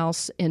that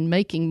house and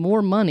making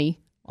more money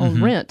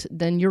on rent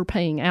than you're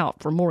paying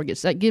out for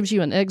mortgage. That gives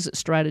you an exit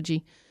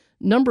strategy.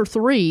 Number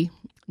 3,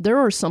 there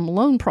are some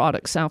loan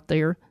products out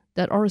there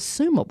that are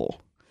assumable,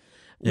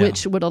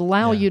 which would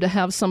allow you to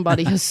have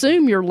somebody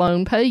assume your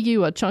loan, pay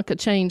you a chunk of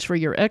change for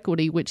your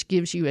equity, which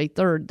gives you a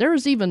third.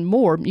 There's even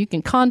more. You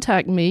can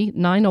contact me,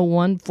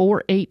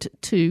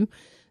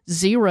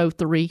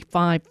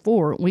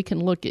 901-482-0354. We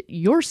can look at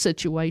your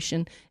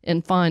situation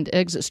and find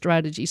exit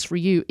strategies for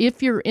you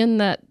if you're in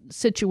that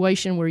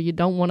situation where you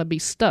don't want to be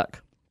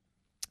stuck.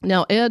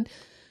 Now, Ed,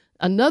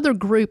 another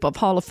group of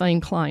Hall of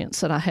Fame clients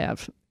that I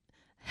have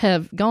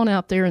gone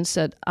out there and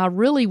said, I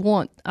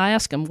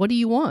ask them, what do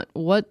you want?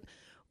 What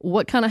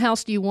kind of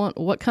house do you want?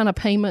 What kind of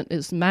payment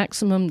is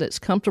maximum that's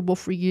comfortable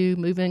for you,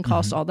 move-in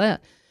costs, all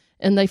that?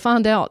 And they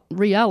find out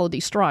reality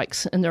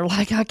strikes, and they're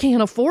like, I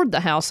can't afford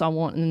the house I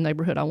want in the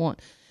neighborhood I want.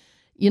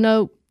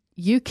 You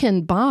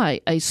can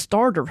buy a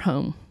starter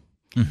home.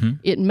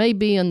 It may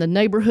be in the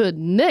neighborhood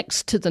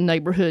next to the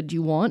neighborhood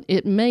you want.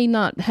 It may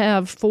not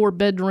have 4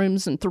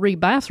 bedrooms and 3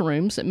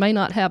 bathrooms. It may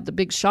not have the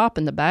big shop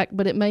in the back,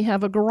 but it may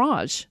have a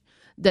garage,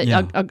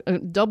 a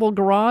double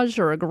garage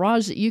or a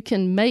garage that you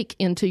can make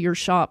into your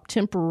shop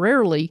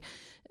temporarily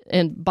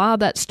and buy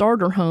that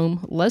starter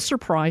home, lesser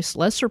price,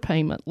 lesser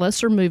payment,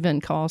 lesser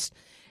move-in cost,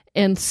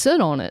 and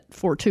sit on it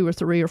for 2 or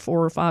 3 or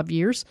 4 or 5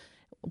 years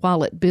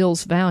while it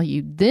builds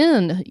value.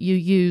 Then you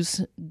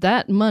use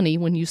that money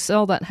when you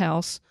sell that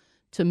house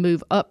to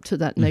move up to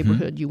that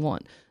neighborhood you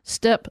want.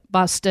 Step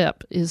by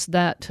step is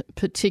that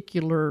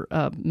particular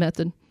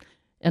method.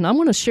 And I'm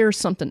going to share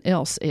something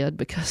else, Ed,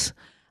 because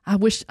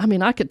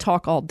I could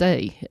talk all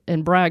day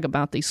and brag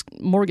about these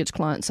mortgage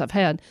clients I've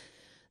had.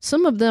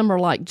 Some of them are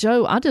like,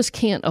 Joe, I just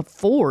can't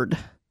afford.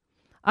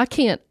 I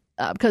can't,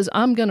 because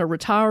I'm going to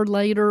retire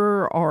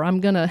later, or I'm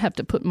going to have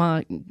to put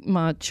my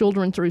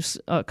children through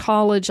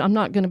college. I'm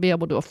not going to be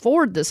able to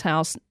afford this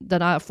house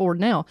that I afford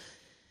now.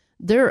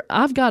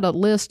 I've got a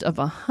list of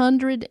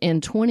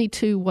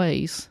 122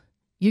 ways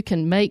you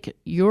can make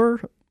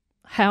your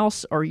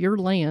house or your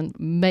land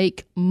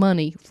make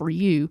money for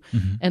you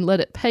and let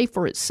it pay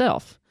for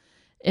itself.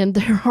 And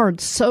there are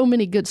so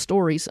many good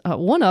stories.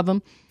 One of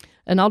them,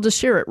 and I'll just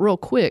share it real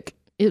quick.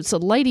 It's a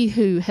lady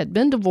who had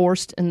been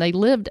divorced, and they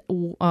lived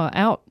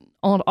out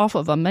off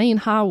of a main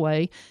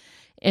highway,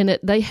 and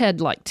they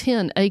had like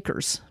 10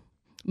 acres,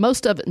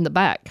 most of it in the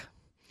back.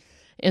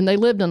 And they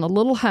lived in a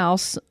little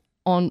house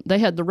they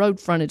had the road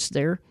frontage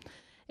there,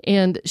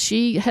 and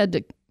she had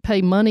to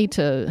pay money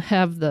to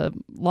have the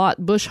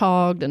lot bush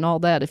hogged and all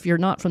that. If you're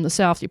not from the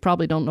South, you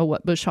probably don't know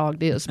what bush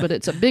hogged is, but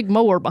it's a big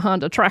mower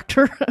behind a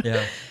tractor.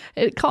 Yeah.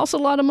 It costs a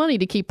lot of money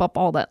to keep up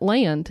all that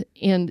land,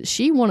 and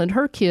she wanted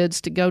her kids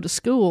to go to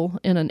school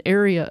in an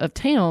area of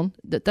town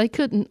that they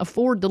couldn't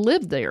afford to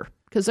live there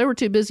because they were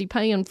too busy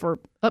paying for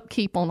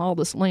upkeep on all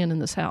this land in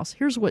this house.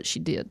 Here's what she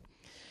did.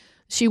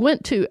 She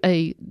went to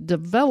a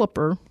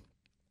developer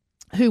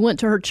who went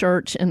to her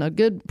church and a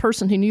good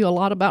person who knew a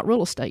lot about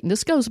real estate. And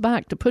this goes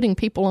back to putting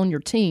people on your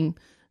team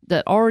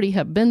that already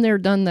have been there,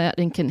 done that,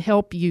 and can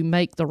help you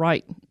make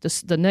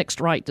the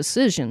next right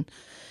decision.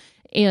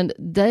 And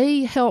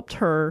they helped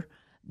her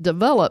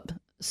develop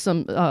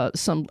some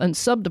and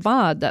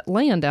subdivide that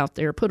land out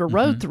there, put a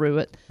road through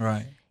it.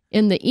 Right.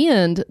 In the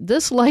end,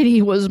 this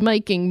lady was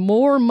making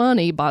more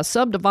money by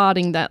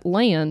subdividing that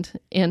land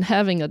and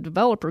having a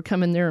developer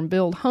come in there and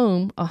build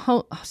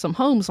some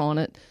homes on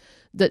it,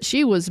 that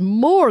she was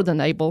more than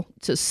able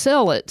to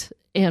sell it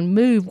and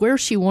move where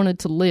she wanted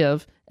to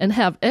live and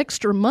have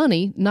extra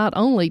money, not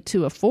only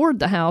to afford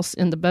the house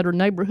in the better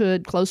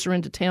neighborhood closer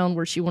into town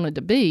where she wanted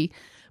to be,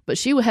 but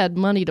she had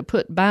money to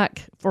put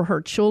back for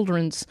her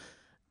children's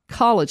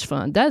college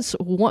fund. That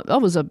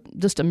was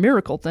just a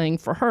miracle thing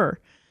for her.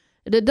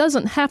 It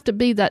doesn't have to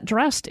be that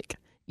drastic.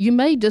 You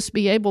may just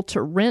be able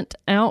to rent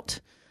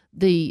out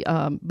the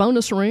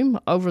bonus room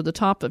over the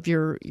top of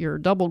your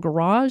double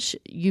garage.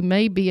 You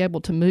may be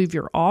able to move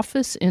your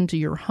office into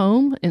your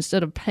home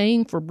instead of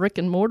paying for brick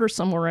and mortar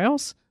somewhere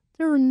else.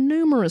 There are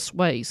numerous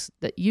ways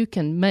that you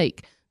can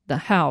make the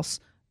house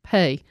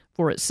pay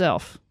for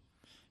itself.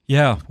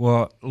 Yeah,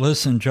 well,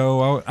 listen,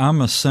 Joe,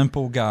 I'm a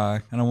simple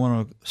guy, and I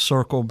want to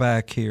circle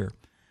back here.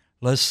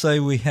 Let's say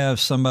we have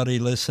somebody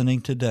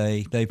listening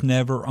today. They've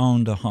never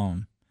owned a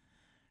home.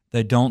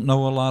 They don't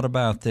know a lot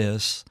about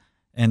this.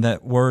 And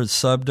that word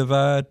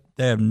subdivide,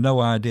 they have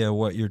no idea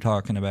what you're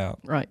talking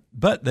about. Right.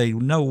 But they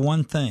know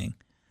one thing.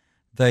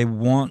 They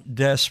want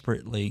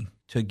desperately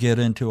to get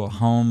into a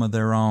home of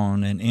their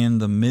own and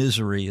end the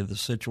misery of the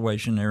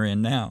situation they're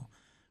in now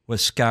with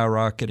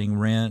skyrocketing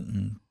rent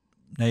and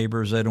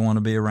neighbors they don't want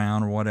to be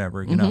around or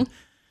whatever, you know.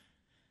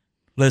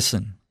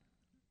 Listen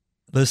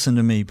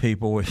to me,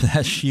 people, if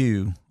that's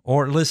you.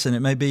 Or listen,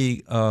 it may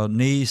be a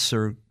niece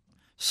or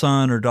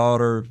son or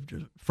daughter,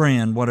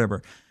 friend,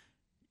 whatever.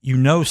 You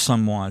know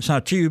someone. It's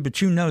not you,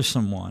 but you know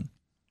someone.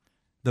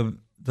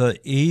 The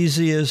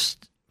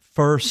easiest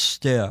first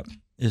step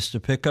is to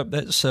pick up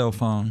that cell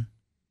phone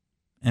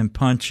and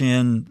punch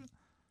in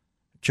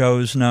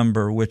Joe's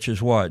number, which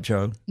is what,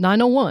 Joe?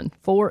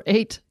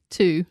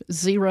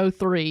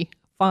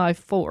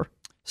 901-482-0354.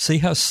 See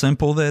how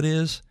simple that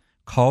is?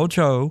 Call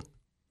Joe.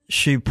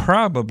 She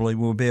probably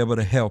will be able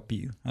to help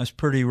you. That's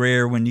pretty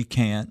rare when you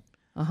can't.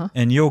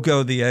 And you'll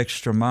go the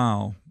extra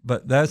mile.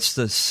 But that's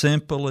the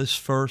simplest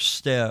first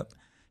step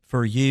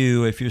for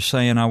you if you're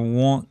saying, I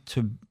want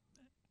to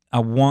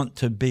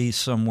be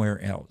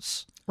somewhere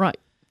else. Right.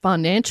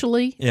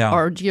 Financially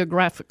or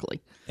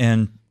geographically.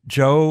 And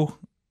Joe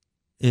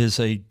is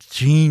a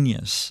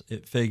genius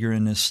at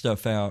figuring this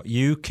stuff out.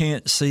 You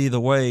can't see the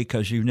way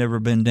because you've never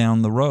been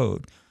down the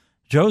road.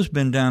 Joe's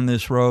been down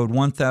this road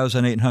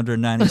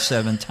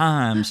 1,897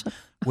 times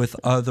with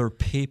other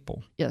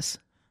people. Yes.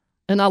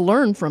 And I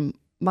learned from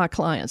my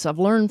clients. I've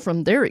learned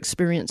from their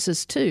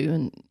experiences too.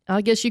 And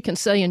I guess you can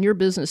say in your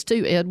business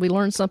too, Ed, we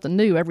learn something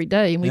new every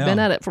day, and we've been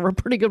at it for a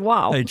pretty good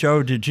while. Hey,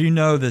 Joe, did you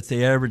know that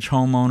the average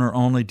homeowner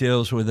only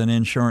deals with an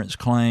insurance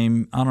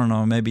claim, I don't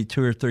know, maybe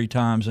 2 or 3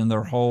 times in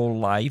their whole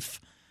life?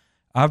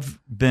 I've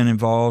been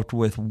involved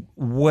with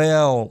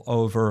well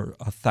over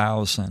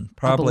 1,000,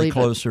 probably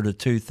closer to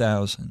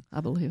 2,000.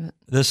 I believe it.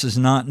 This is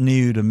not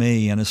new to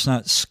me, and it's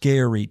not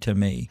scary to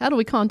me. How do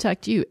we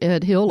contact you,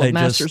 Ed Hill of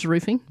Masters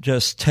Roofing?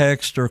 Just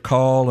text or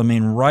call. I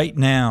mean, right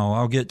now,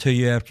 I'll get to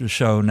you after the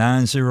show,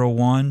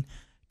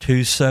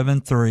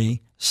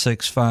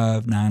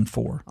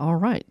 901-273-6594. All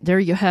right. There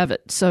you have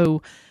it.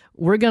 So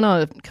we're going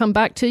to come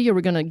back to you.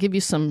 We're going to give you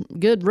some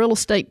good real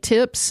estate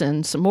tips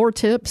and some more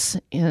tips,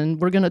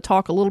 and we're going to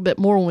talk a little bit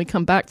more when we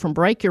come back from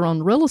break. You're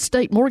on Real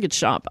Estate Mortgage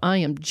Shop. I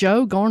am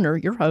Joe Garner,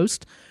 your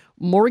host.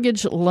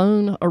 mortgage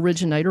loan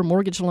originator,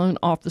 mortgage loan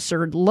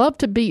officer. Love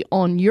to be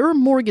on your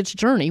mortgage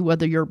journey,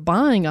 whether you're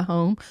buying a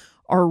home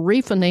or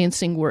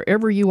refinancing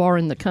wherever you are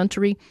in the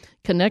country.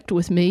 Connect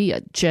with me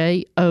at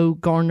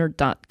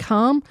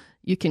jogarner.com.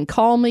 You can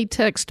call me,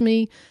 text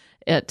me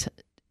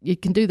you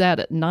can do that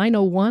at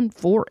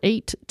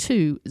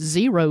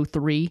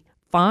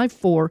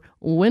 901-482-0354.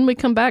 When we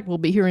come back, we'll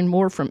be hearing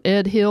more from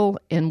Ed Hill,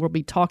 and we'll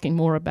be talking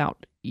more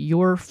about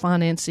your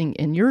financing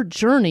and your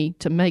journey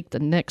to make the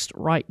next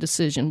right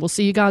decision. We'll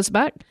see you guys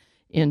back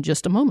in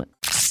just a moment.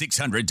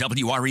 600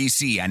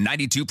 WREC and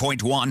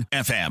 92.1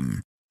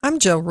 FM. I'm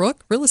Joe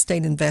Rook, real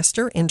estate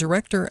investor and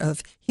director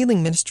of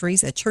Healing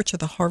Ministries at Church of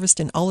the Harvest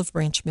in Olive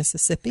Branch,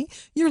 Mississippi.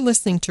 You're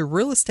listening to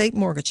Real Estate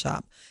Mortgage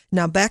Shop.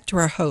 Now back to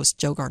our host,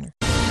 Joe Garner.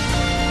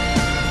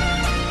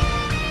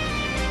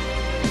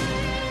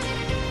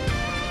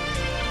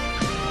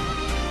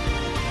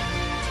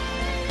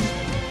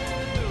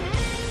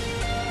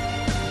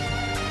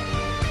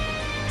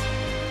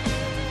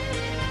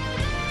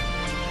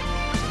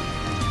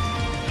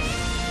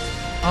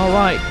 All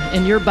right,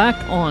 and you're back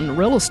on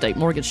Real Estate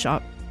Mortgage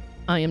Shop.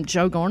 I am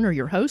Joe Garner,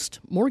 your host,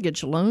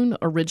 mortgage loan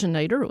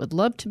originator. Would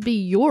love to be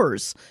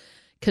yours.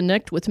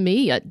 Connect with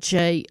me at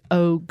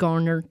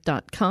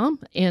jogarner.com.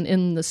 And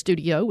in the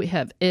studio, we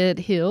have Ed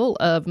Hill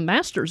of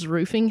Masters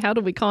Roofing. How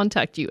do we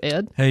contact you,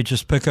 Ed? Hey,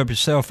 just pick up your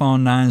cell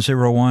phone,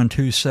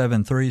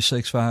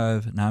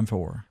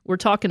 901-273-6594. We're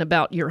talking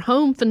about your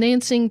home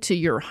financing to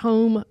your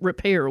home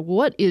repair.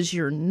 What is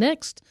your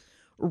next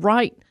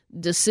right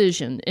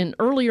decision? And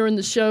earlier in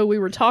the show, we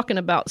were talking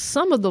about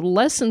some of the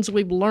lessons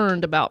we've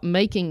learned about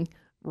making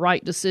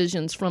right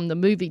decisions from the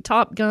movie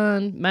Top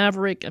Gun,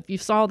 Maverick. If you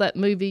saw that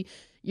movie,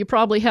 you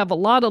probably have a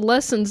lot of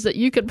lessons that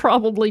you could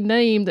probably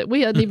name that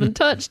we hadn't even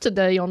touched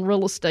today on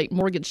Real Estate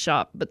Mortgage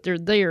Shop, but they're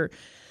there.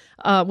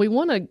 We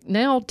want to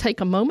now take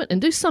a moment and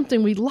do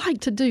something we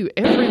like to do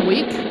every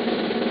week.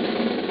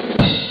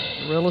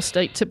 Real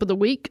Estate Tip of the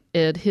Week.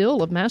 Ed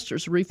Hill of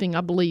Masters Roofing,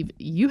 I believe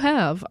you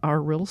have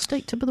our Real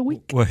Estate Tip of the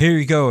Week. Well, here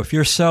you go. If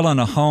you're selling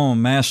a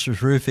home,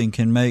 Masters Roofing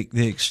can make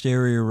the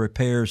exterior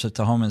repairs that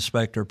the home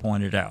inspector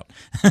pointed out.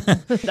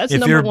 That's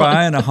if you're one.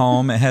 buying a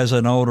home, it has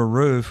an older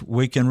roof,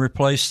 we can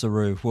replace the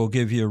roof. We'll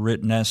give you a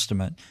written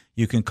estimate.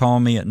 You can call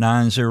me at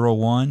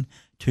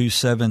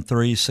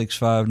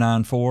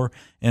 901-273-6594.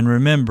 And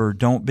remember,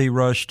 don't be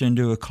rushed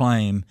into a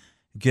claim.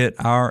 Get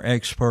our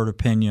expert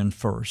opinion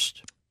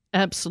first.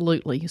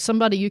 Absolutely.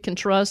 Somebody you can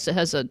trust that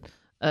has a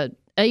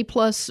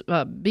A-plus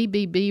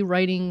BBB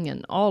rating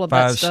and all of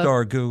that stuff.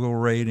 5-star Google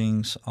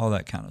ratings, all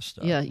that kind of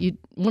stuff. Yeah, you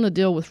want to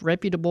deal with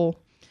reputable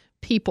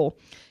people.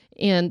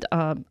 And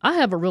I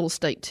have a real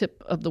estate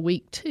tip of the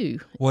week,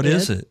 too. What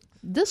is it?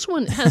 This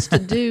one has to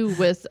do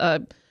with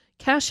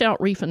cash-out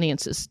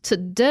refinances.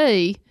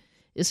 Today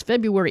is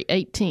February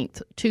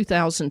 18th,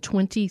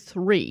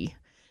 2023.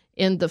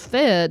 And the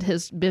Fed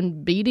has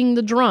been beating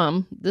the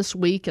drum this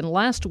week and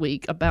last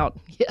week about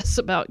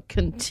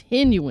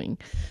continuing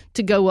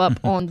to go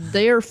up on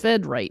their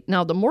Fed rate.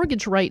 Now, the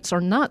mortgage rates are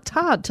not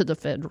tied to the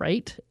Fed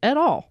rate at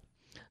all.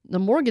 The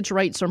mortgage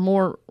rates are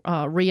more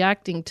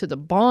reacting to the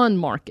bond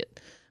market.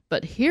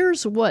 But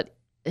here's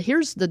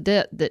the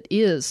debt that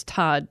is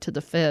tied to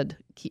the Fed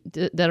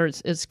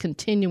that is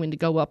continuing to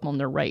go up on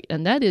their rate,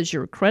 and that is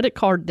your credit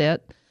card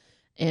debt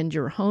and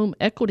your home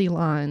equity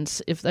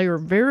lines. If they are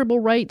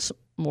variable rates,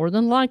 more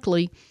than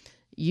likely,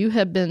 you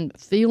have been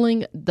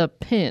feeling the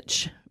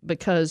pinch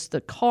because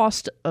the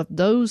cost of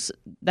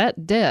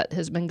that debt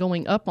has been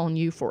going up on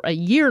you for a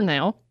year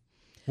now.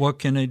 What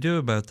can they do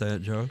about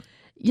that, Joe?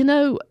 You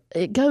know,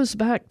 it goes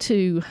back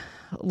to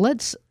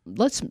let's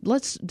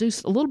do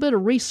a little bit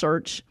of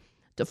research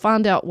to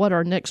find out what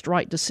our next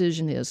right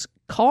decision is.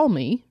 Call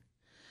me,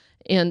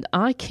 and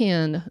I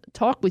can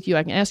talk with you.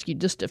 I can ask you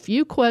just a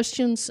few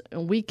questions,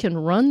 and we can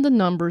run the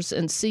numbers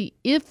and see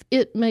if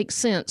it makes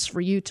sense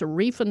for you to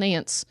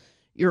refinance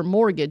your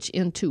mortgage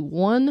into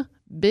one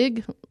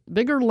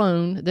bigger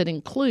loan that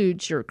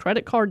includes your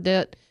credit card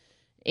debt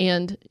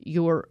and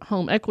your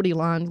home equity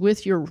line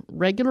with your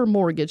regular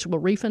mortgage.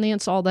 We'll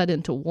refinance all that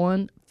into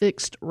one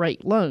fixed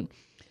rate loan.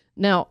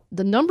 Now,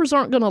 the numbers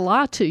aren't going to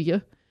lie to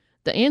you.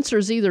 The answer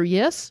is either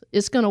yes,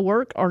 it's going to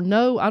work, or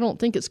no, I don't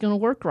think it's going to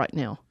work right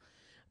now.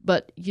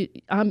 But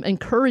I'm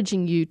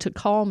encouraging you to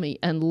call me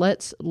and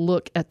let's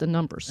look at the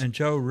numbers. And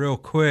Joe, real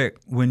quick,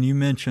 when you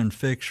mentioned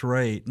fixed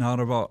rate, not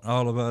about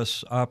all of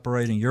us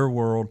operating your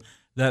world,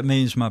 that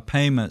means my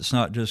payment's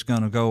not just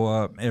going to go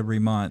up every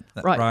month,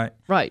 right?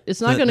 Right.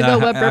 It's not going to go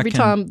up every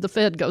time the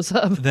Fed goes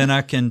up. Then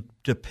I can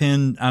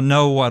I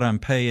know what I'm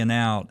paying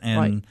out,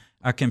 and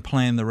I can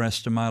plan the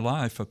rest of my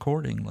life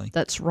accordingly.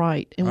 That's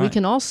right. And we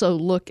can also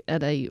look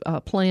at a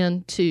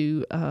plan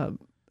to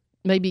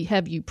maybe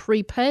have you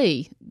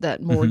prepay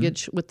that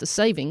mortgage with the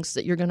savings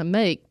that you're going to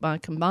make by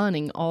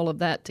combining all of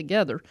that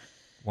together.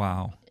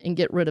 Wow. And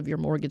get rid of your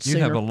mortgage sooner.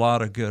 You have a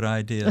lot of good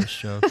ideas,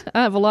 Joe.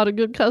 I have a lot of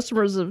good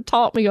customers that have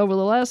taught me over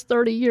the last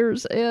 30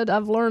 years, Ed.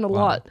 I've learned a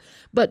lot.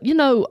 But,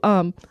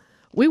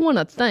 We want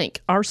to thank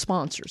our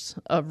sponsors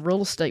of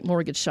Real Estate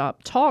Mortgage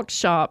Shop. Talk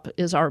Shop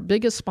is our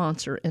biggest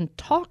sponsor, and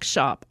Talk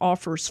Shop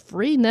offers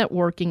free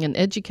networking and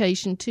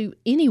education to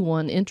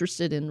anyone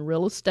interested in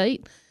real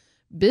estate,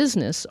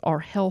 business, or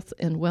health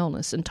and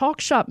wellness. And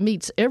Talk Shop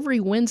meets every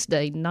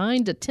Wednesday,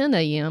 9 to 10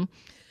 a.m.,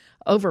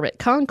 over at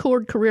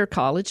Concord Career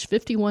College,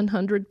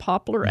 5100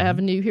 Poplar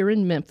Avenue here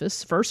in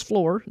Memphis, first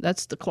floor.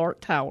 That's the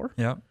Clark Tower.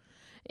 Yep.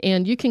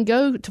 And you can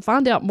go to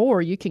find out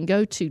more. You can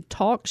go to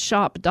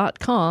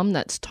talkshop.com.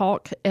 That's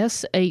talk,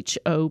 SHOPPE.com.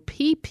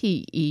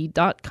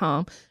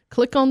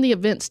 Click on the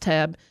events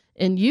tab,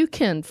 and you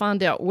can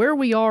find out where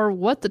we are,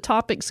 what the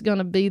topic's going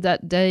to be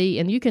that day,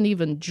 and you can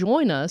even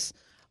join us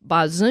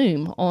by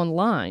Zoom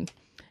online.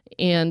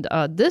 And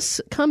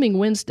this coming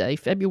Wednesday,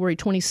 February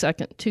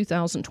 22nd,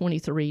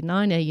 2023,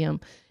 9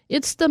 a.m.,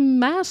 it's the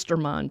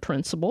Mastermind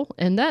Principle,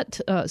 and that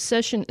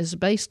session is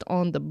based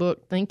on the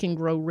book Think and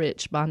Grow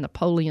Rich by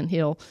Napoleon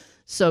Hill.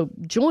 So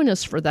join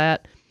us for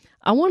that.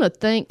 I want to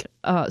thank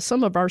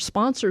some of our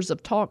sponsors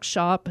of Talk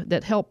Shop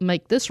that help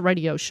make this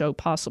radio show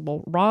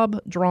possible. Rob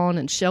Drawn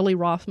and Shelley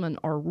Rothman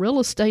are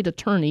real estate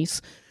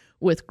attorneys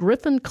with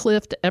Griffin,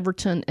 Clift,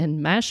 Everton,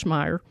 and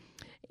Mashmeyer.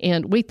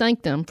 And we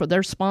thank them for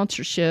their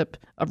sponsorship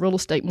of Real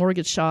Estate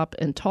Mortgage Shop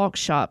and Talk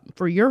Shop.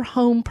 For your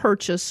home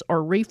purchase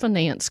or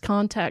refinance,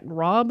 contact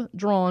Rob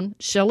Drawn,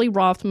 Shelley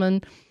Rothman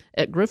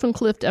at Griffin,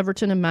 Clift,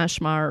 Everton, and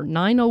Mashmeyer,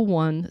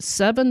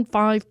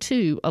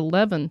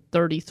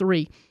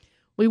 901-752-1133.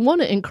 We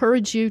want to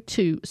encourage you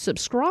to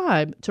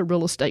subscribe to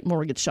Real Estate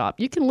Mortgage Shop.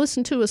 You can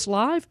listen to us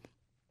live,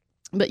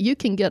 but you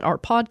can get our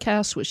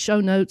podcasts with show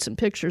notes and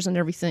pictures and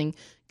everything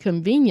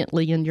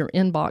conveniently in your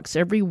inbox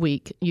every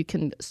week. You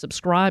can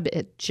subscribe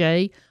at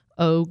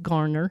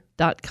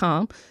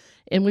jogarner.com.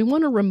 And we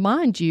want to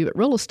remind you at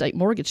Real Estate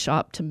Mortgage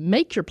Shop to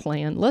make your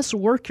plan. Let's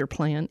work your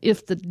plan.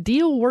 If the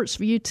deal works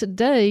for you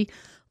today,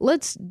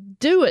 let's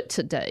do it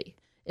today.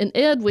 And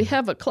Ed, we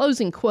have a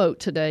closing quote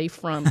today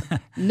from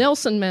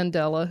Nelson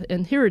Mandela,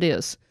 and here it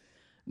is.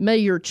 May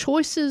your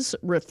choices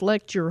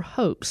reflect your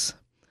hopes,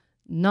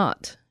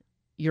 not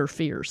your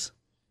fears.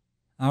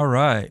 All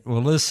right.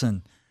 Well,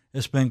 listen,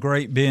 it's been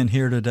great being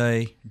here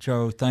today.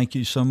 Joe, thank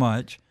you so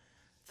much.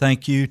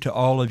 Thank you to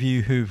all of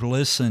you who've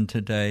listened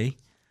today,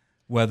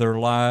 whether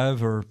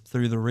live or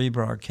through the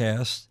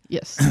rebroadcast.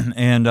 Yes.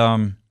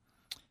 And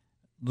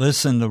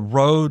listen, the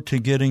road to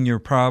getting your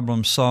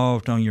problem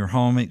solved on your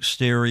home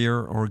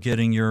exterior or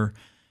getting your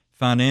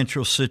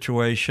financial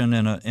situation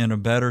in a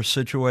better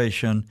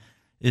situation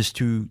is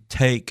to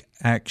take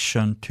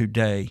action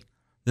today.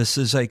 This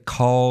is a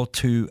call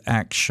to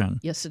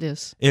action. Yes, it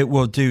is. It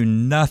will do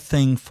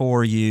nothing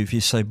for you if you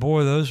say,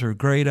 boy, those are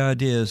great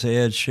ideas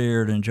Ed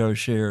shared and Joe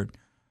shared.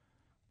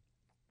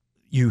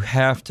 You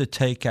have to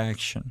take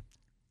action.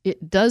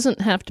 It doesn't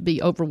have to be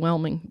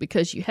overwhelming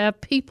because you have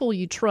people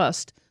you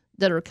trust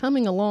that are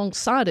coming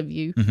alongside of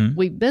you. Mm-hmm.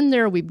 We've been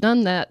there, we've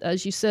done that,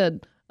 as you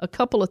said, a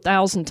couple of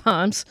thousand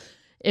times,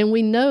 and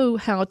we know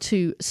how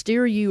to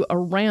steer you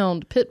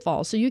around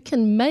pitfalls so you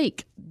can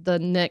make the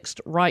next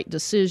right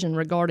decision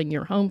regarding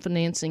your home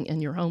financing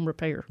and your home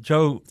repair.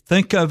 Joe,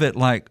 think of it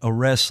like a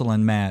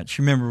wrestling match.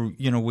 You remember,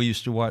 we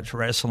used to watch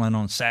wrestling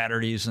on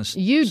Saturdays and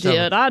stuff. You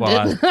did. I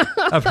didn't.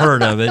 I've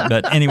heard of it,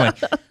 but anyway.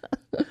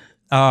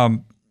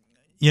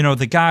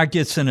 The guy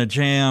gets in a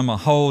jam, a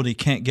hold he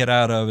can't get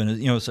out of, and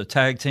it's a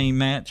tag team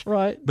match.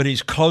 Right. But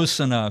he's close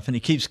enough, and he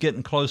keeps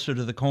getting closer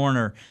to the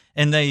corner.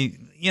 And they,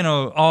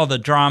 all the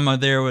drama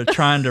there with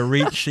trying to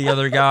reach the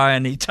other guy,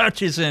 and he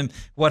touches him.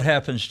 What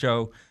happens,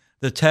 Joe?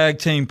 The tag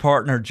team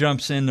partner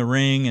jumps in the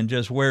ring and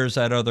just wears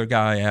that other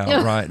guy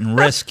out, right, and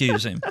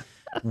rescues him.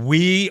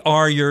 We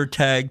are your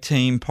tag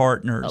team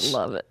partners. I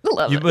love it.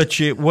 But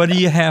what do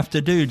you have to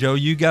do, Joe?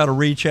 You got to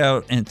reach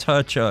out and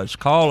touch us.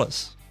 Call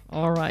us.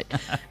 All right.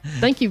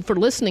 Thank you for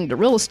listening to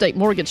Real Estate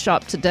Mortgage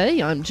Shop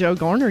today. I'm Joe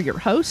Garner, your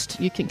host.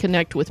 You can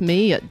connect with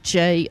me at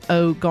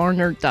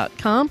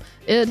jogarner.com.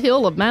 Ed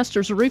Hill of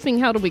Masters Roofing,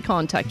 how do we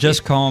contact you?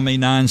 Just call me,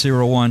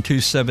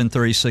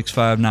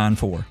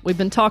 901-273-6594. We've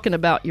been talking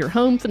about your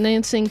home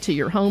financing to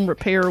your home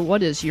repair.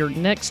 What is your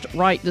next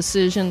right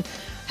decision?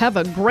 Have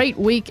a great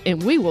week,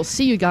 and we will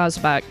see you guys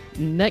back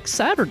next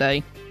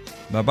Saturday.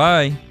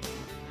 Bye-bye.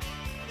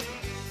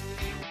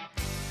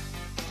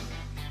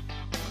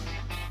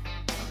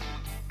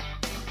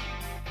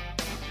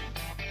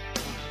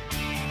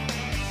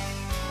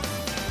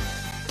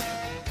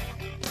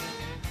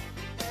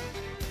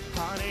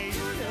 Honey,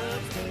 your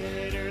love's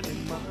better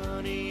than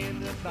money in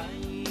the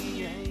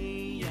bank.